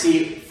had to see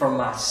it for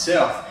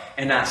myself.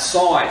 And I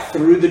saw it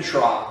through the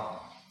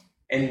trial.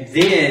 And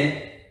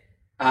then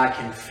I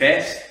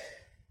confessed.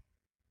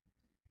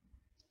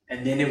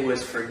 And then it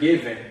was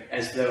forgiven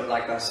as though,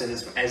 like I said,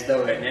 as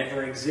though it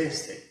never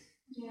existed.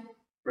 Yeah.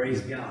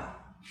 Praise God.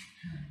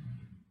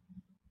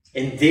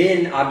 And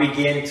then I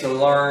began to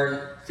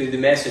learn through the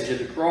message of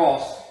the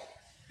cross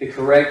the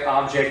correct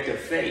object of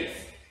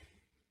faith.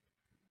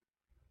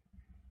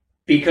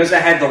 Because I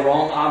had the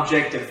wrong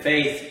object of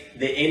faith,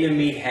 the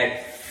enemy had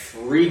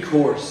free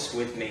course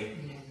with me.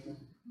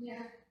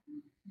 Yeah.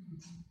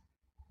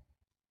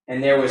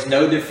 And there was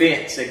no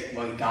defense. Like,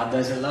 well, God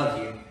doesn't love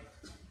you.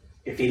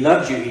 If He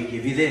loved you, He'd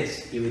give you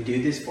this. He would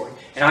do this for you.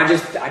 And I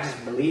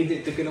just believed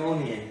it, took it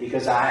on in,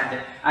 because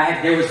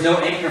there was no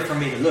anchor for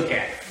me to look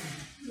at.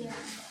 Yeah.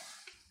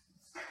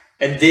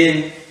 And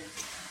then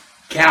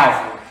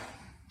Calvary.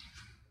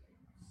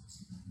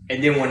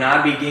 And then when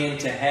I began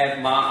to have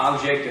my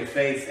object of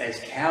faith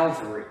as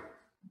Calvary,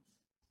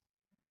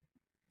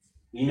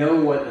 you know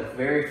what the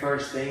very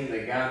first thing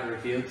that God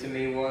revealed to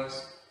me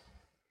was?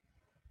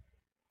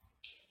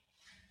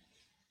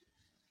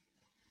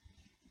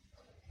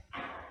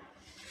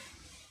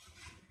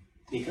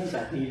 Because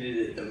I needed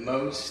it the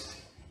most,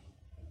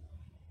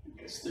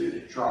 because through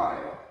the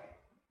trial,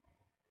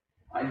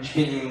 I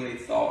genuinely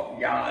thought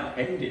God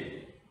hated me.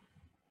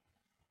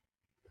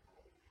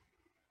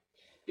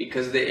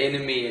 Because the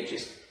enemy had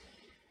just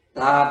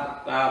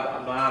blah, blah,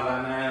 blah, blah,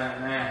 blah, blah,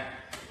 blah.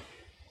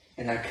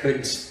 And I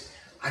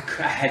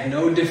had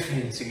no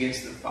defense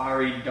against the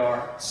fiery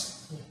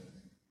darts.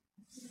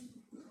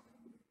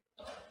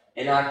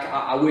 And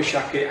I wish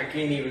I could, I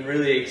can't even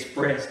really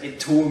express, it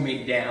tore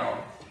me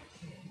down.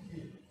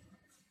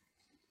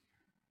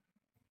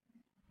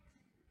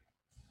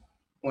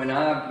 When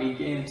I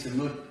began to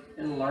look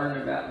and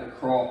learn about the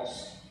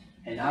cross,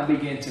 and I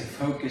began to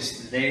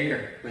focus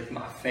there with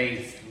my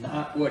faith,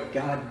 not what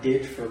God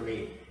did for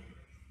me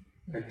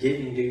or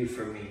didn't do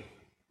for me.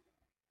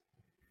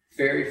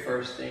 Very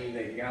first thing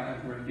that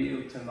God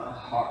revealed to my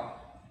heart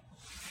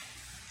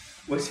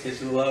was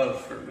His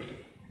love for me.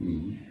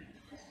 Mm-hmm.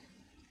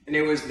 And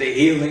it was the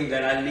healing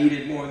that I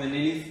needed more than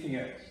anything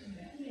else.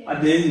 I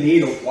didn't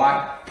need a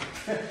wife.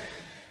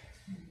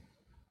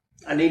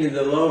 I needed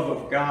the love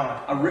of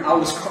God. I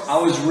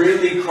was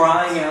really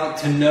crying out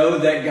to know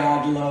that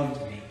God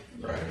loved me.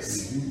 Right.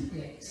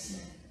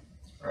 Yes.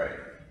 Right.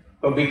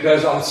 But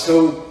because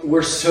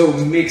we're so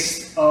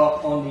mixed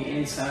up on the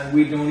inside,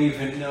 we don't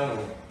even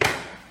know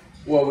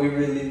what we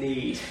really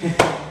need.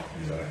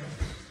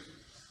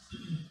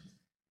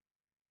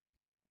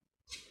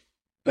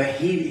 But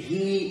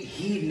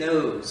he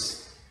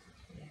knows.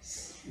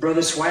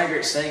 Brother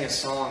Swaggart sang a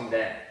song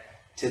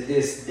that to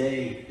this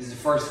day, this is the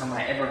first time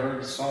I ever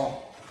heard the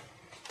song.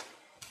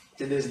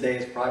 To this day,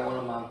 it's probably one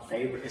of my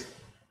favorites,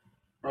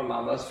 one of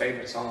my most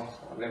favorite songs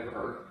I've ever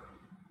heard.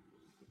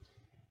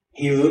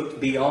 He looked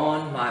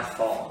beyond my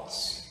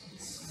faults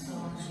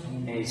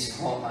and he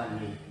saw my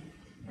need.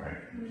 Right.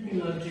 He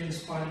loved you in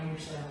spite of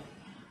yourself.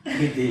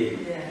 He did.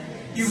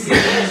 You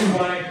gave his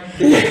way.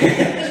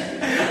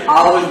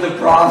 I was the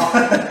problem.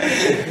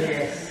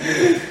 Yes.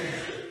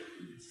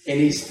 And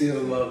he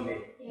still loved me.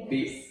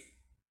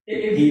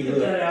 If you put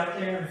that out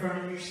there in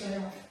front of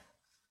yourself,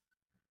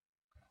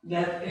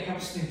 that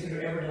helps me through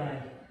every day.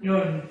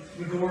 Knowing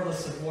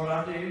regardless of what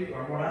I do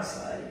or what I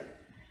say,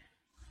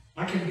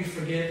 I can be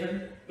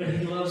forgiven, but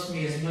he loves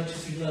me as much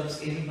as he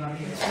loves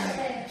anybody else.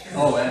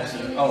 Oh,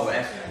 absolutely. Oh,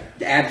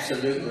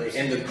 absolutely.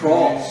 And the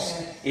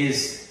cross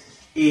is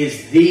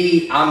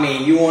the, I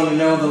mean, you want to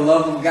know the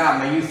love of God,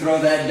 man, you throw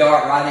that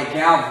dart right at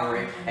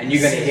Calvary and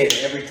you're going to hit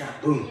it every time.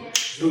 Boom,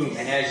 boom.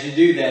 And as you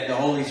do that, the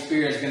Holy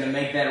Spirit is going to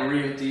make that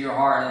real to your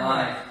heart and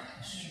life.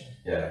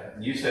 Yeah,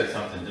 you said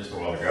something just a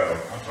while ago.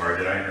 I'm sorry,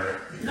 did I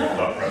interrupt your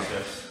thought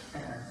process?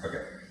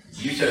 Okay.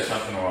 You said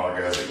something a while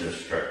ago that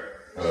just struck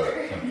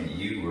something.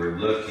 You were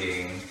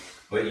looking,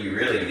 what you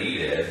really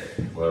needed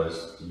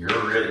was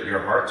your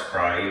heart's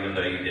cry, even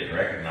though you didn't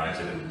recognize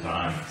it at the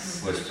time,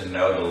 was to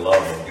know the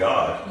love of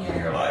God in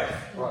your life.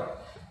 Right.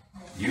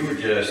 You were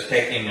just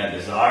taking a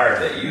desire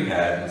that you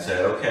had and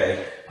said,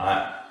 okay,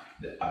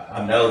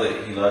 I know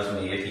that he loves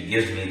me if he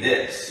gives me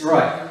this.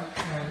 Right.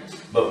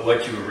 But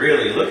what you were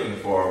really looking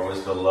for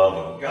was the love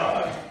of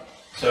God.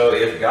 So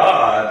if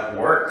God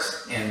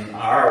works in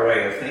our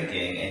way of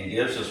thinking and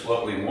gives us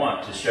what we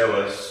want to show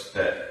us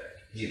that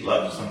he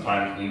loves us,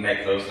 sometimes we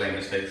make those same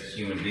mistakes as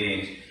human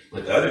beings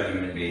with other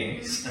human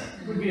beings,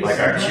 like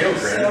our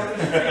children.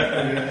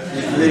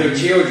 Little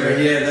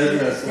children, yeah,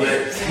 those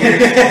But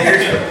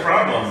here's the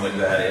problem with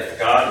that. If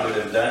God would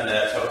have done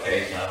that,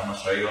 okay, so I'm going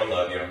to show you I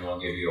love you, I'm going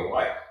to give you a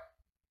wife.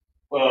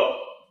 Well,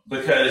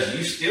 because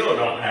you still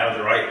don't have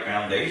the right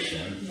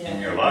foundation in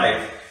your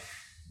life.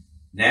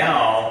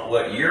 Now,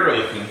 what you're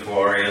looking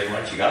for is,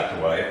 once you got the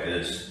wife,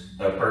 is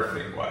a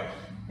perfect wife,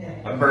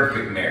 a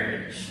perfect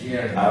marriage.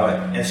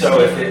 Yeah. And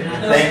so, if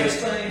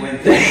when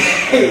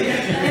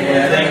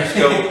things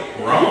go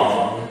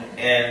wrong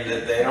and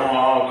that they don't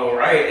all go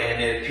right,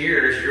 and it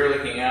appears you're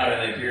looking out,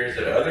 and it appears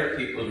that other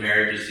people's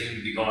marriages seem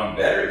to be going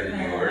better than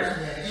yours,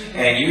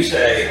 and you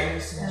say,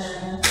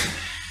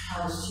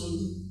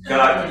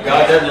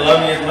 God doesn't love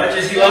me as much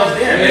as he loves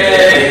them.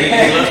 He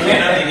loves me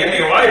enough to give me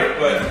a wife,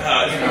 but,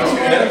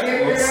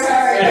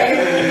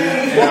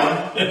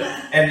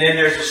 and then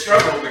there's a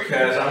struggle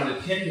because I'm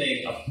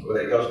depending,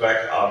 it goes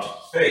back to object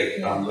of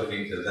faith. I'm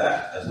looking to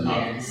that as an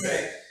object of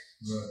faith.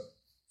 Right.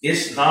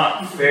 It's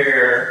not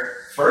fair,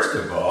 first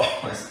of all,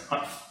 it's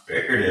not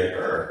fair to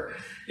her.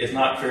 It's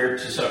not fair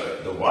to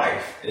the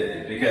wife,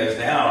 because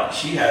now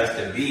she has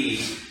to,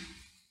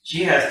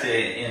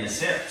 in a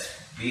sense,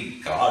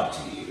 be God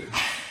to you.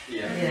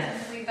 Yeah.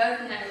 We both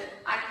know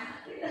I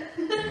cannot do that.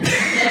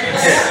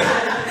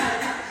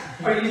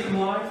 Are you the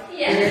wife?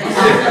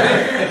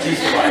 Yeah. She's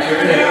the wife.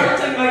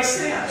 Everything makes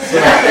sense.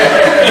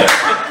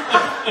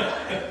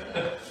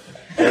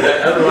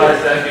 Otherwise,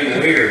 that'd be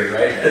weird,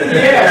 right?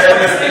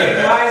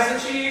 Yeah. Why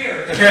isn't she here?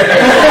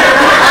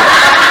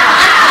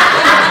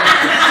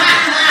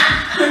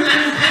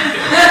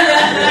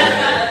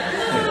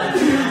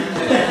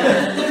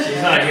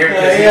 She's not here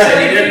because he said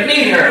he didn't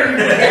need her.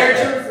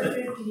 For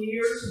 50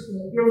 years,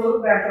 you'll look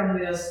back on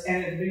this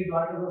and it'd be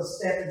like a little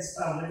stepping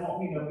stone. It won't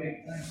be no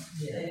big thing.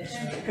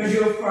 Because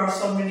you'll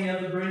cross so many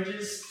other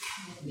bridges.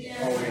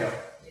 Oh, yeah.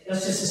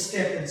 That's just a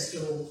stepping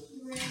stool.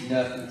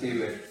 Nothing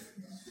to it.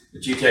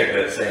 But you take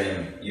that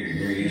same, you're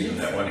using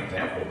that one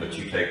example, but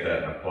you take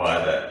that and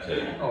apply that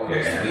to,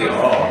 and we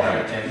all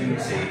have a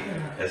tendency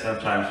at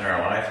sometimes in our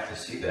life to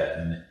see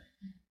that.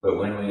 But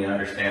when we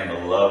understand the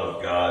love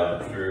of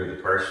God through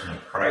the person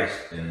of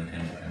Christ and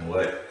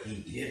what he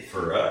did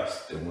for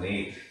us, then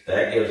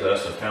that gives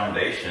us a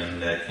foundation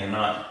that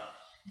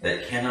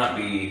cannot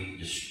be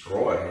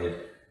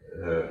destroyed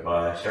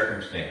by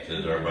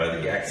circumstances or by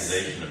the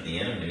accusation of the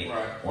enemy.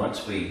 Right.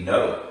 Once we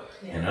know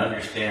and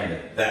understand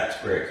that that's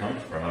where it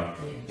comes from,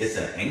 it's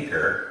an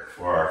anchor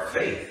for our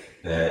faith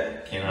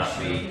that cannot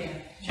be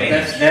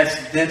changed.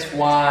 That's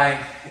why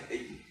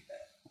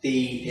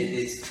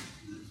it's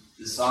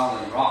the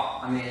solid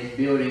rock. I mean, it's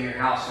building your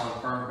house on a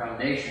firm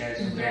foundation, as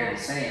compared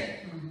to sand.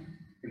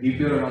 If you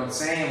build it on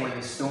sand, when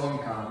the storm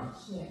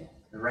comes,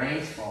 the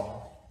rains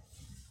fall,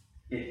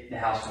 the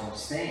house won't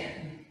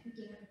stand.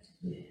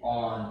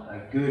 On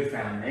a good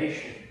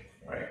foundation,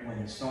 Right.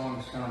 when the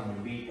storms come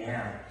and beat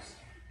down,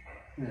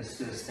 it'll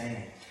still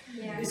stand.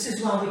 Yeah. This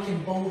is why we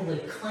can boldly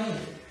claim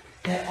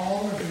that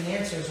all of the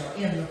answers are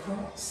in the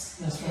cross.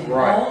 That's right.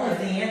 Right. All of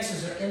the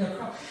answers are in the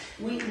cross.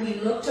 We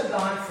look to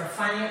God for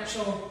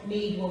financial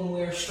need when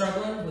we're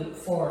struggling,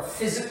 for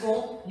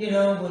physical,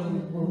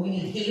 when we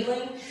need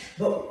healing,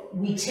 but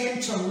we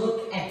tend to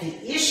look at the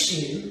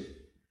issue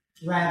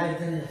rather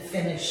than the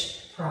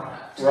finished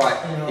product.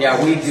 Right. You know,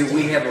 Yeah, we do.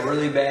 We have a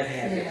really bad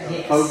habit of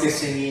Yes.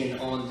 focusing in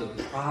on the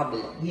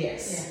problem.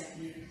 Yes.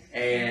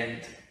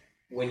 And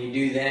when you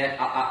do that,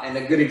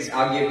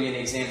 I'll give you an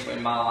example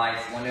in my life.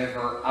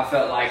 Whenever I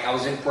felt like I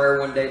was in prayer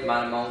one day,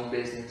 minding my own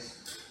business,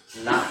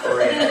 not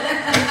praying. You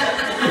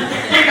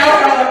know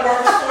how that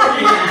works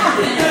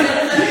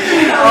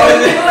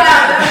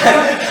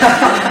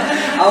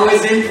I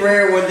was in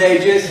prayer one day,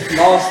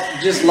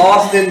 just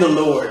lost in the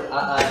Lord.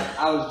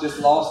 I was just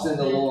lost in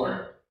the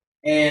Lord,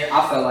 and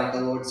I felt like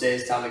the Lord said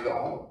it's time to go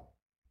home.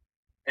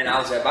 And I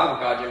was at Bible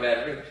college in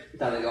Baton Rouge. It's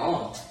time to go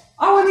home.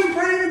 I wasn't even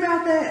praying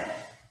about that.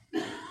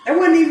 It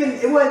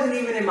wasn't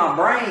even in my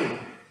brain.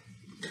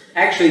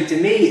 Actually, to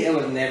me, it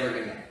was never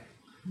gonna.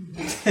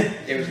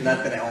 There was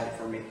nothing at home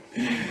for me.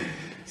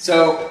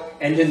 So,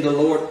 and then the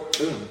Lord,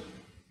 boom.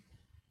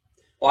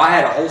 Well, I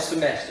had a whole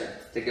semester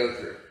to go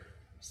through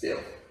still.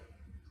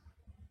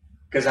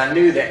 Because I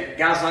knew that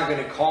God's not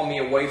going to call me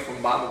away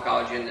from Bible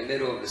college in the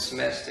middle of the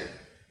semester.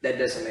 That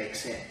doesn't make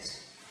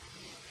sense.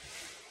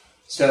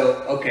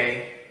 So,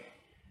 okay,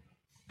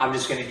 I'm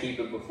just going to keep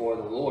it before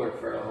the Lord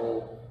for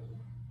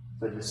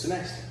the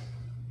semester.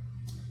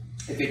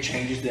 If it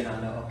changes, then I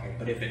know, okay.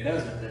 But if it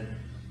doesn't, then,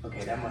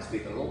 okay, that must be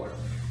the Lord.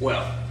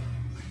 Well,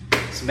 the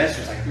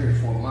semester's like 3 or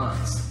 4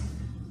 months.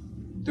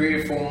 3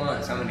 or 4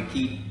 months, I'm going to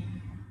keep,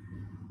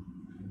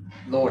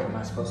 Lord, am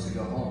I supposed to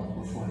go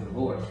home before the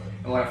Lord?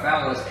 And what I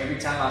found was every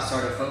time I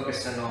started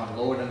focusing on,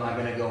 Lord, am I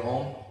going to go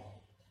home?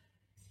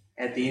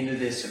 At the end of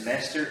this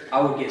semester, I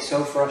would get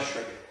so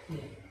frustrated.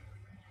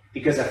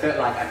 Because I felt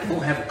like I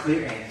don't have a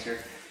clear answer.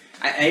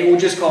 It would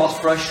just cause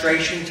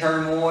frustration,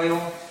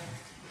 turmoil.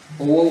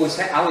 But what was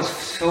that? I was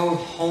so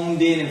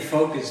honed in and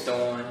focused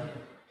on,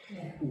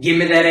 give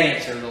me that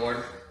answer,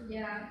 Lord.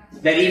 Yeah.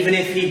 That even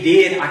if He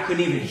did, I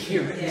couldn't even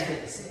hear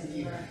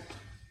it.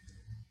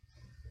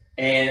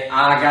 And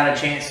I got a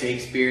chance to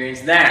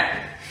experience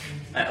that.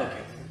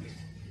 Okay.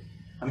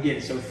 I'm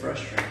getting so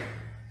frustrated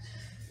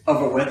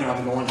over whether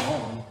I'm going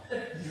home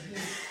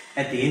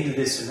at the end of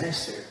this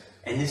semester.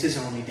 And this is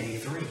only day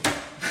 3.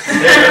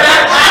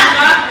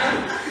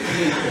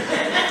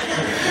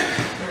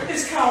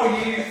 It's called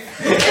you.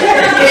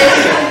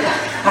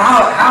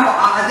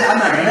 I'm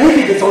not going to make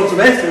it this whole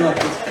semester like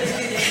this.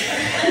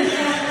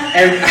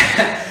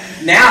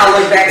 And now I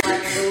look back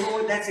like, the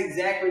Lord, that's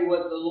exactly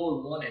what the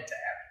Lord wanted to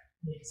happen.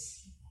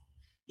 Yes.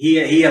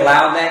 He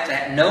allowed that to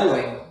happen,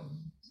 knowing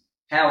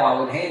how I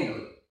would handle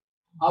it.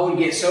 I would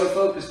get so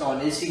focused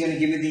on, is He going to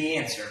give me the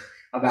answer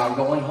about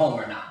going home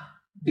or not?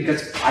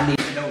 Because I need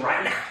to know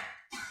right now.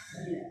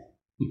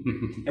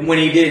 And when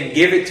He didn't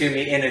give it to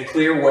me in a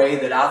clear way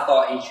that I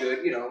thought He should,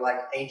 like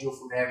an angel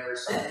from heaven or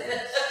something.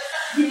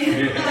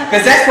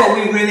 Because that's what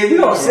we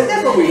all said,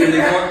 that's what we really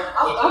want.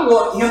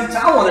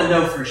 I want to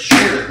know for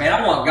sure, man.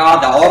 I want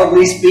God to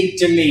audibly speak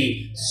to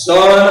me.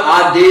 Son,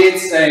 I did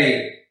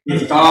say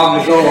it's time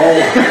to go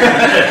home.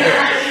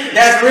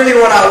 That's really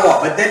what I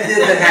want, but that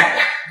doesn't happen.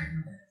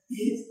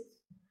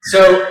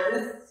 So,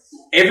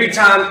 every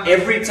time,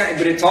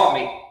 but it taught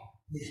me,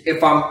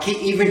 if I'm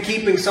even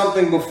keeping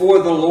something before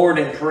the Lord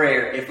in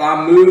prayer, if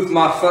I move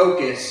my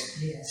focus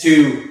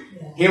to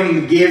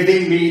Him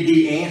giving me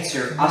the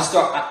answer, I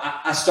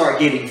start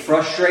getting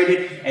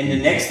frustrated, and the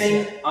next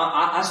thing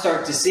I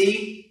start to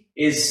see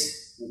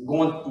is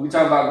we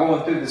talk about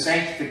going through the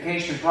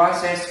sanctification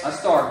process, I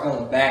start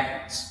going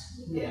backwards.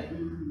 Yeah.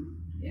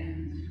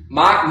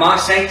 My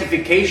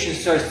sanctification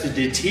starts to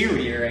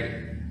deteriorate.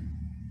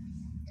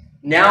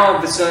 Now all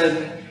of a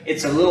sudden,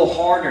 it's a little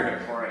harder to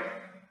pray.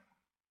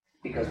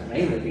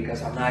 Mainly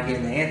because I'm not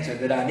getting the answer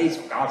that I need.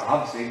 So God's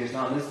obviously just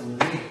not listening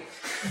to me.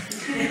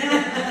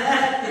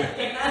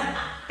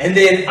 And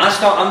then I'm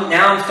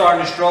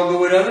starting to struggle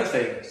with other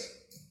things.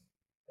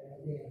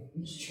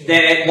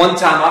 That at one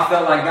time I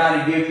felt like God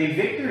had given me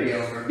victory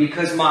over.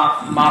 Because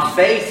my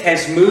faith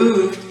has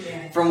moved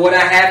from what I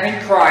have in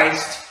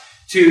Christ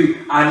to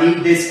I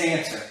need this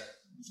answer.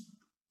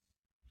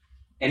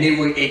 And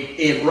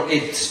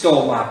it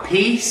stole my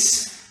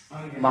peace,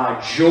 my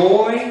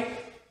joy.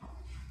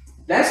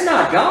 That's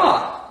not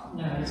God.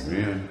 No, it's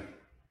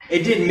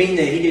It didn't mean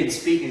that He didn't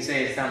speak and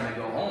say it's time to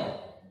go home.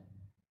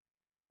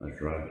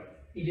 That's right.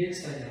 He did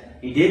say that.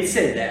 He did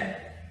say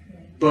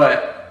that.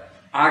 But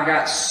I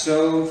got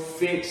so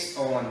fixed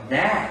on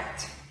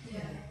that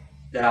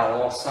I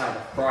lost sight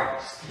of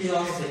Christ. He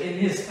lost it in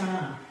His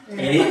time.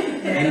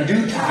 In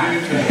due time.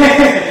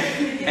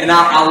 And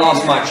I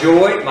lost my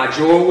joy. My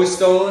joy was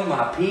stolen.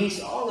 My peace.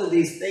 All of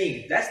these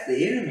things. That's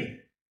the enemy.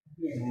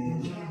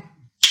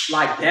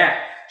 Like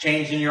that.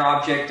 Changing your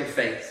object of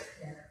faith.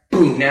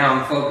 Boom. Now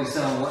I'm focused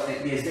on what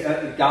it is.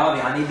 God,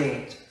 I need the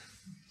answer.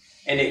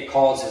 And it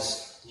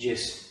causes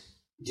just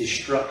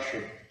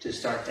destruction to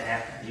start to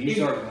happen. You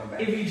start going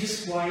back. If you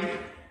just wait,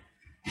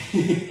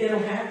 it'll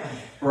happen.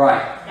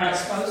 Right. Not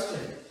supposed to.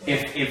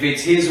 If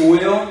it's His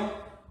will,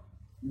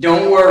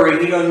 don't worry.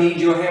 He don't need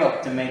your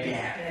help to make it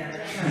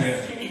happen.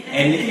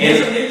 And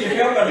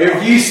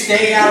if you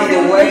stay out of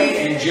the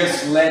way and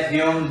just let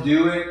Him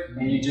do it,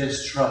 and you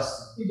just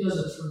trust Him. He does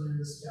a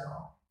tremendous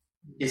job.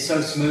 It's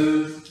so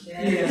smooth.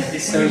 Yes,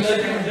 It's when you so-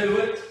 let him do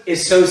it.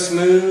 It's so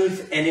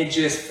smooth, and it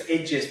just.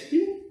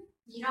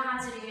 You don't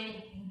have to do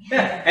anything.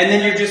 Yeah. And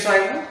then you're just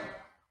like,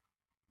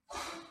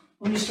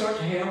 When you start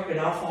to help, it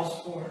all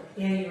falls apart.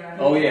 Yeah, you're right.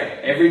 oh yeah,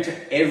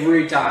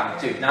 every time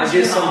too. Not He's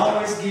just gonna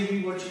sometimes. always give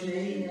you what you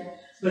need,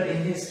 but in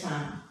His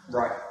time.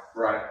 Right.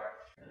 Right.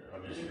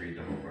 I'll just read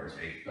the whole verse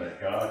 8.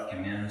 But God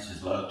commends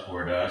His love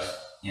toward us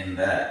in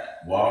that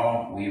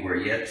while we were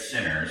yet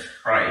sinners,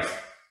 Christ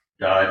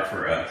died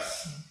for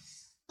us.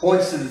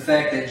 Points to the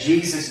fact that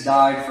Jesus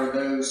died for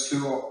those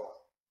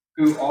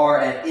who are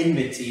at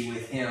enmity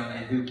with Him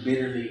and who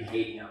bitterly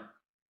hate Him.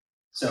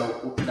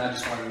 So I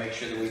just want to make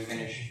sure that we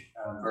finish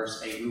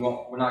verse 8.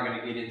 We're not going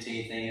to get into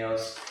anything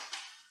else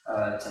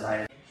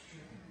tonight.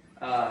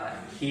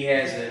 He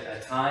has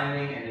a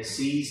timing and a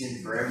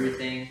season for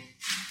everything.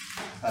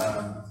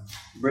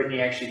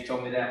 Brittany actually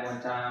told me that one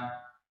time.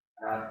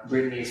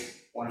 Brittany is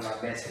one of my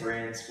best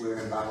friends. We were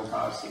in Bible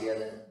college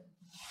together.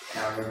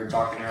 And I remember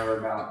talking to her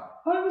about,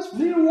 I was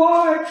being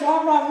white,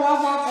 blah, blah, blah,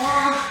 blah,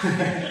 blah.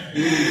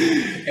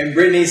 And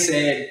Brittany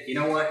said, you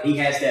know what? He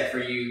has that for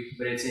you,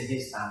 but it's in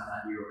His time,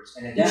 not yours.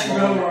 And at Did that you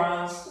roll moment, her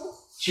eyes?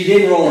 she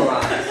did roll her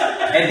eyes.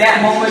 At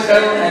that moment,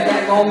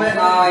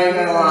 though, I ain't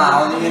gonna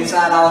lie, on the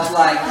inside, I was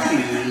like,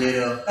 you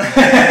little.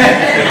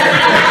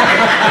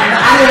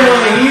 I didn't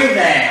want to hear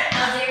that.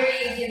 How dare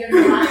you give him a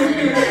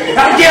lesson?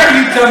 How dare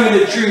you tell me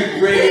the truth,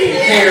 Brittany,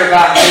 and care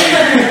about me?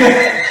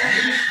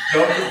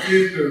 Don't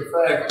confuse the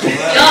fact. I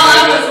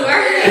was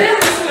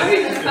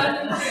worried about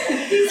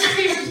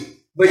it.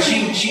 But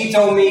she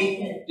told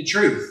me the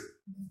truth.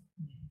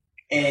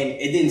 And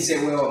it didn't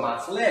sit well with my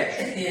flesh.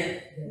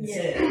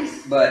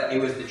 Yes. But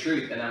it was the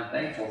truth, and I'm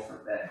thankful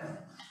for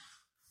that.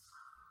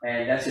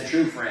 And that's a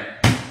true friend.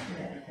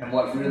 And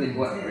what really.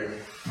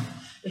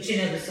 But you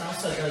know, this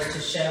also goes to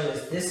show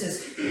is this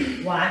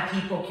is why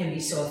people can be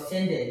so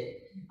offended,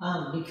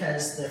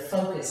 because their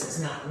focus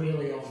is not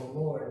really on the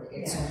Lord.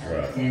 It's on other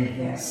Right.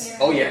 things.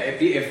 Oh yeah,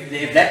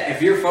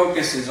 if your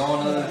focus is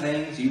on other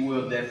things, you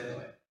will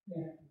definitely.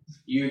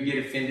 You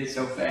get offended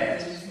so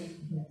fast.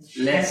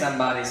 Let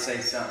somebody say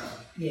something.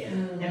 Yeah,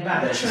 and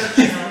by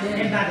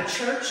the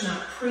church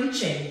not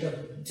preaching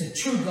the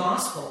true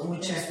gospel,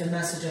 which is the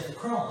message of the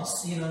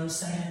cross, you know what I'm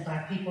saying? By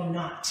people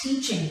not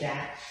teaching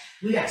that,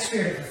 we got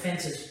spirit of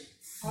offenses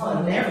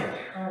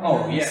everywhere.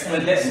 Oh yeah,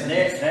 but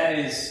that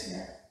is.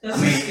 That's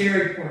the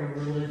scary part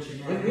of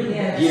religion, right? It really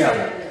is.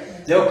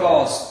 Yeah, they'll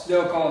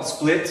cause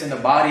splits in the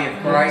body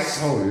of Christ.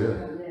 Oh,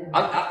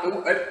 yeah.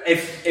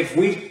 If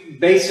we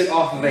base it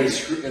off of a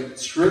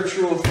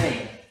scriptural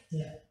thing,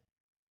 Yeah.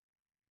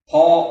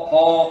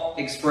 Paul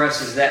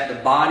expresses that the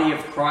body of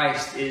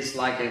Christ is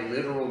like a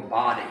literal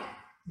body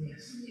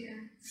Yes. Yeah.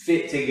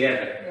 fit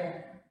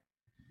together.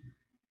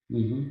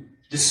 Mm-hmm.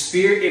 The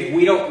spirit, if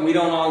we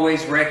don't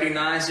always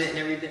recognize it and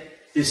everything,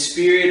 the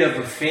spirit of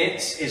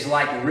offense is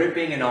like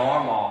ripping an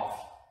arm off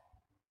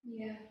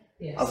Yeah.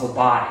 Yes. of a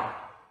body.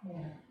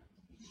 Yeah.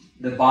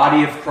 The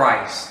body of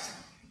Christ,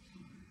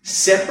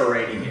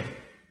 separating it.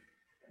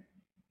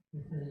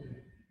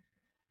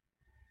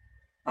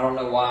 I don't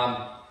know why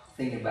I'm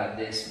thinking about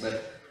this,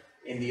 but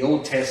in the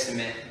Old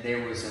Testament,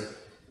 there was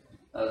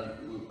a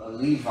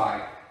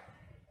Levite,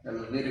 a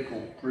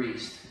Levitical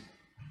priest.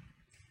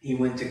 He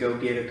went to go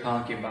get a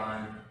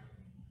concubine,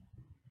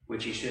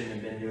 which he shouldn't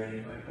have been doing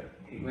anyway, but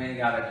he went and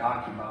got a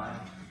concubine.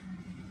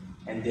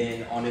 And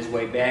then on his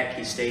way back,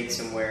 he stayed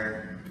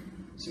somewhere.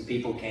 Some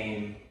people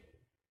came.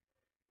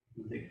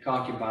 The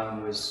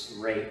concubine was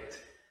raped,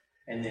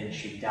 and then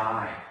she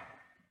died.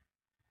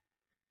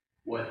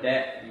 What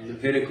that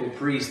Levitical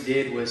priest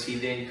did was he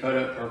then cut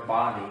up her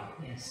body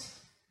Yes.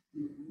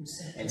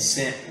 and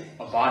sent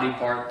a body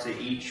part to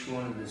each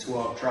one of the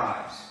 12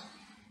 tribes.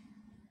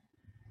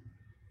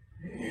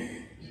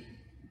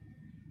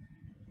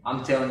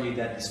 I'm telling you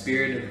that the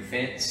spirit of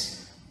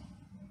offense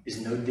is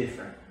no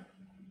different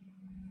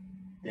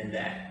than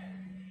that.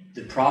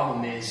 The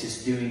problem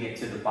is doing it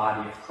to the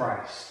body of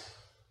Christ.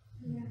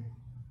 Yeah.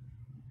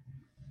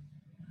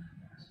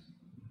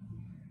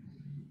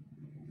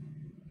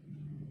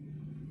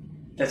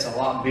 That's a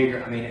lot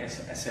bigger. I mean, I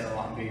said a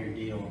lot bigger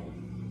deal.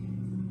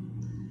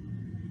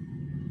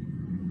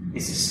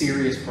 It's a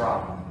serious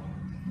problem.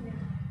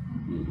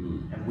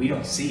 And we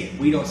don't see it.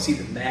 We don't see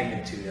the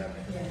magnitude of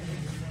it.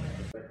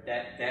 But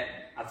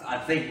I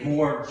think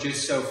more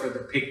just so for the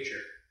picture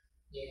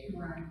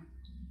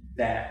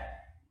that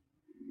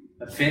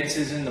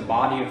offenses in the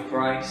body of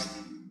Christ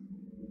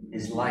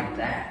is like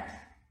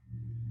that.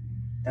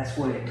 That's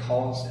what it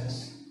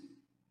causes.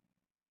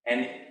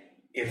 And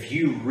if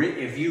you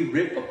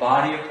rip a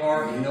body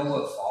apart, you know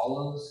what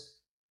follows?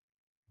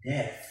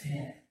 Death.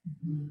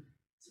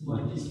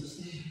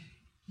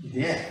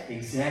 Death,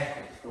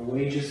 exactly. The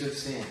wages of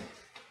sin.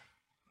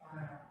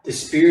 The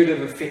spirit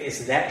of offense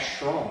is that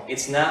strong.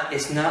 It's not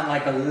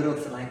like a little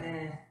thing like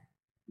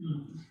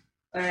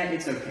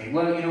it's okay.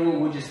 Well, you know what?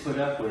 We'll just put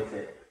up with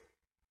it.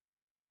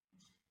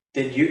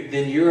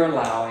 Then you're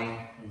allowing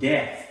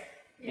death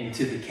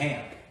into the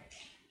camp.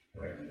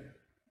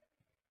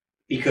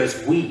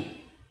 Because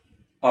we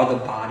are the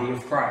body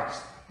of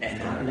Christ.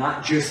 And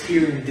not just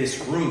here in this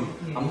room.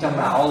 I'm talking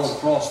about all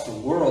across the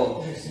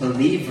world.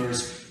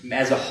 Believers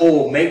as a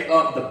whole make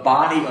up the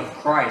body of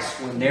Christ.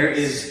 When there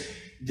is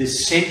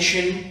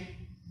dissension,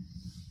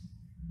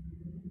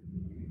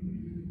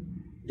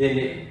 then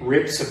it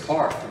rips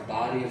apart the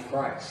body of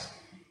Christ.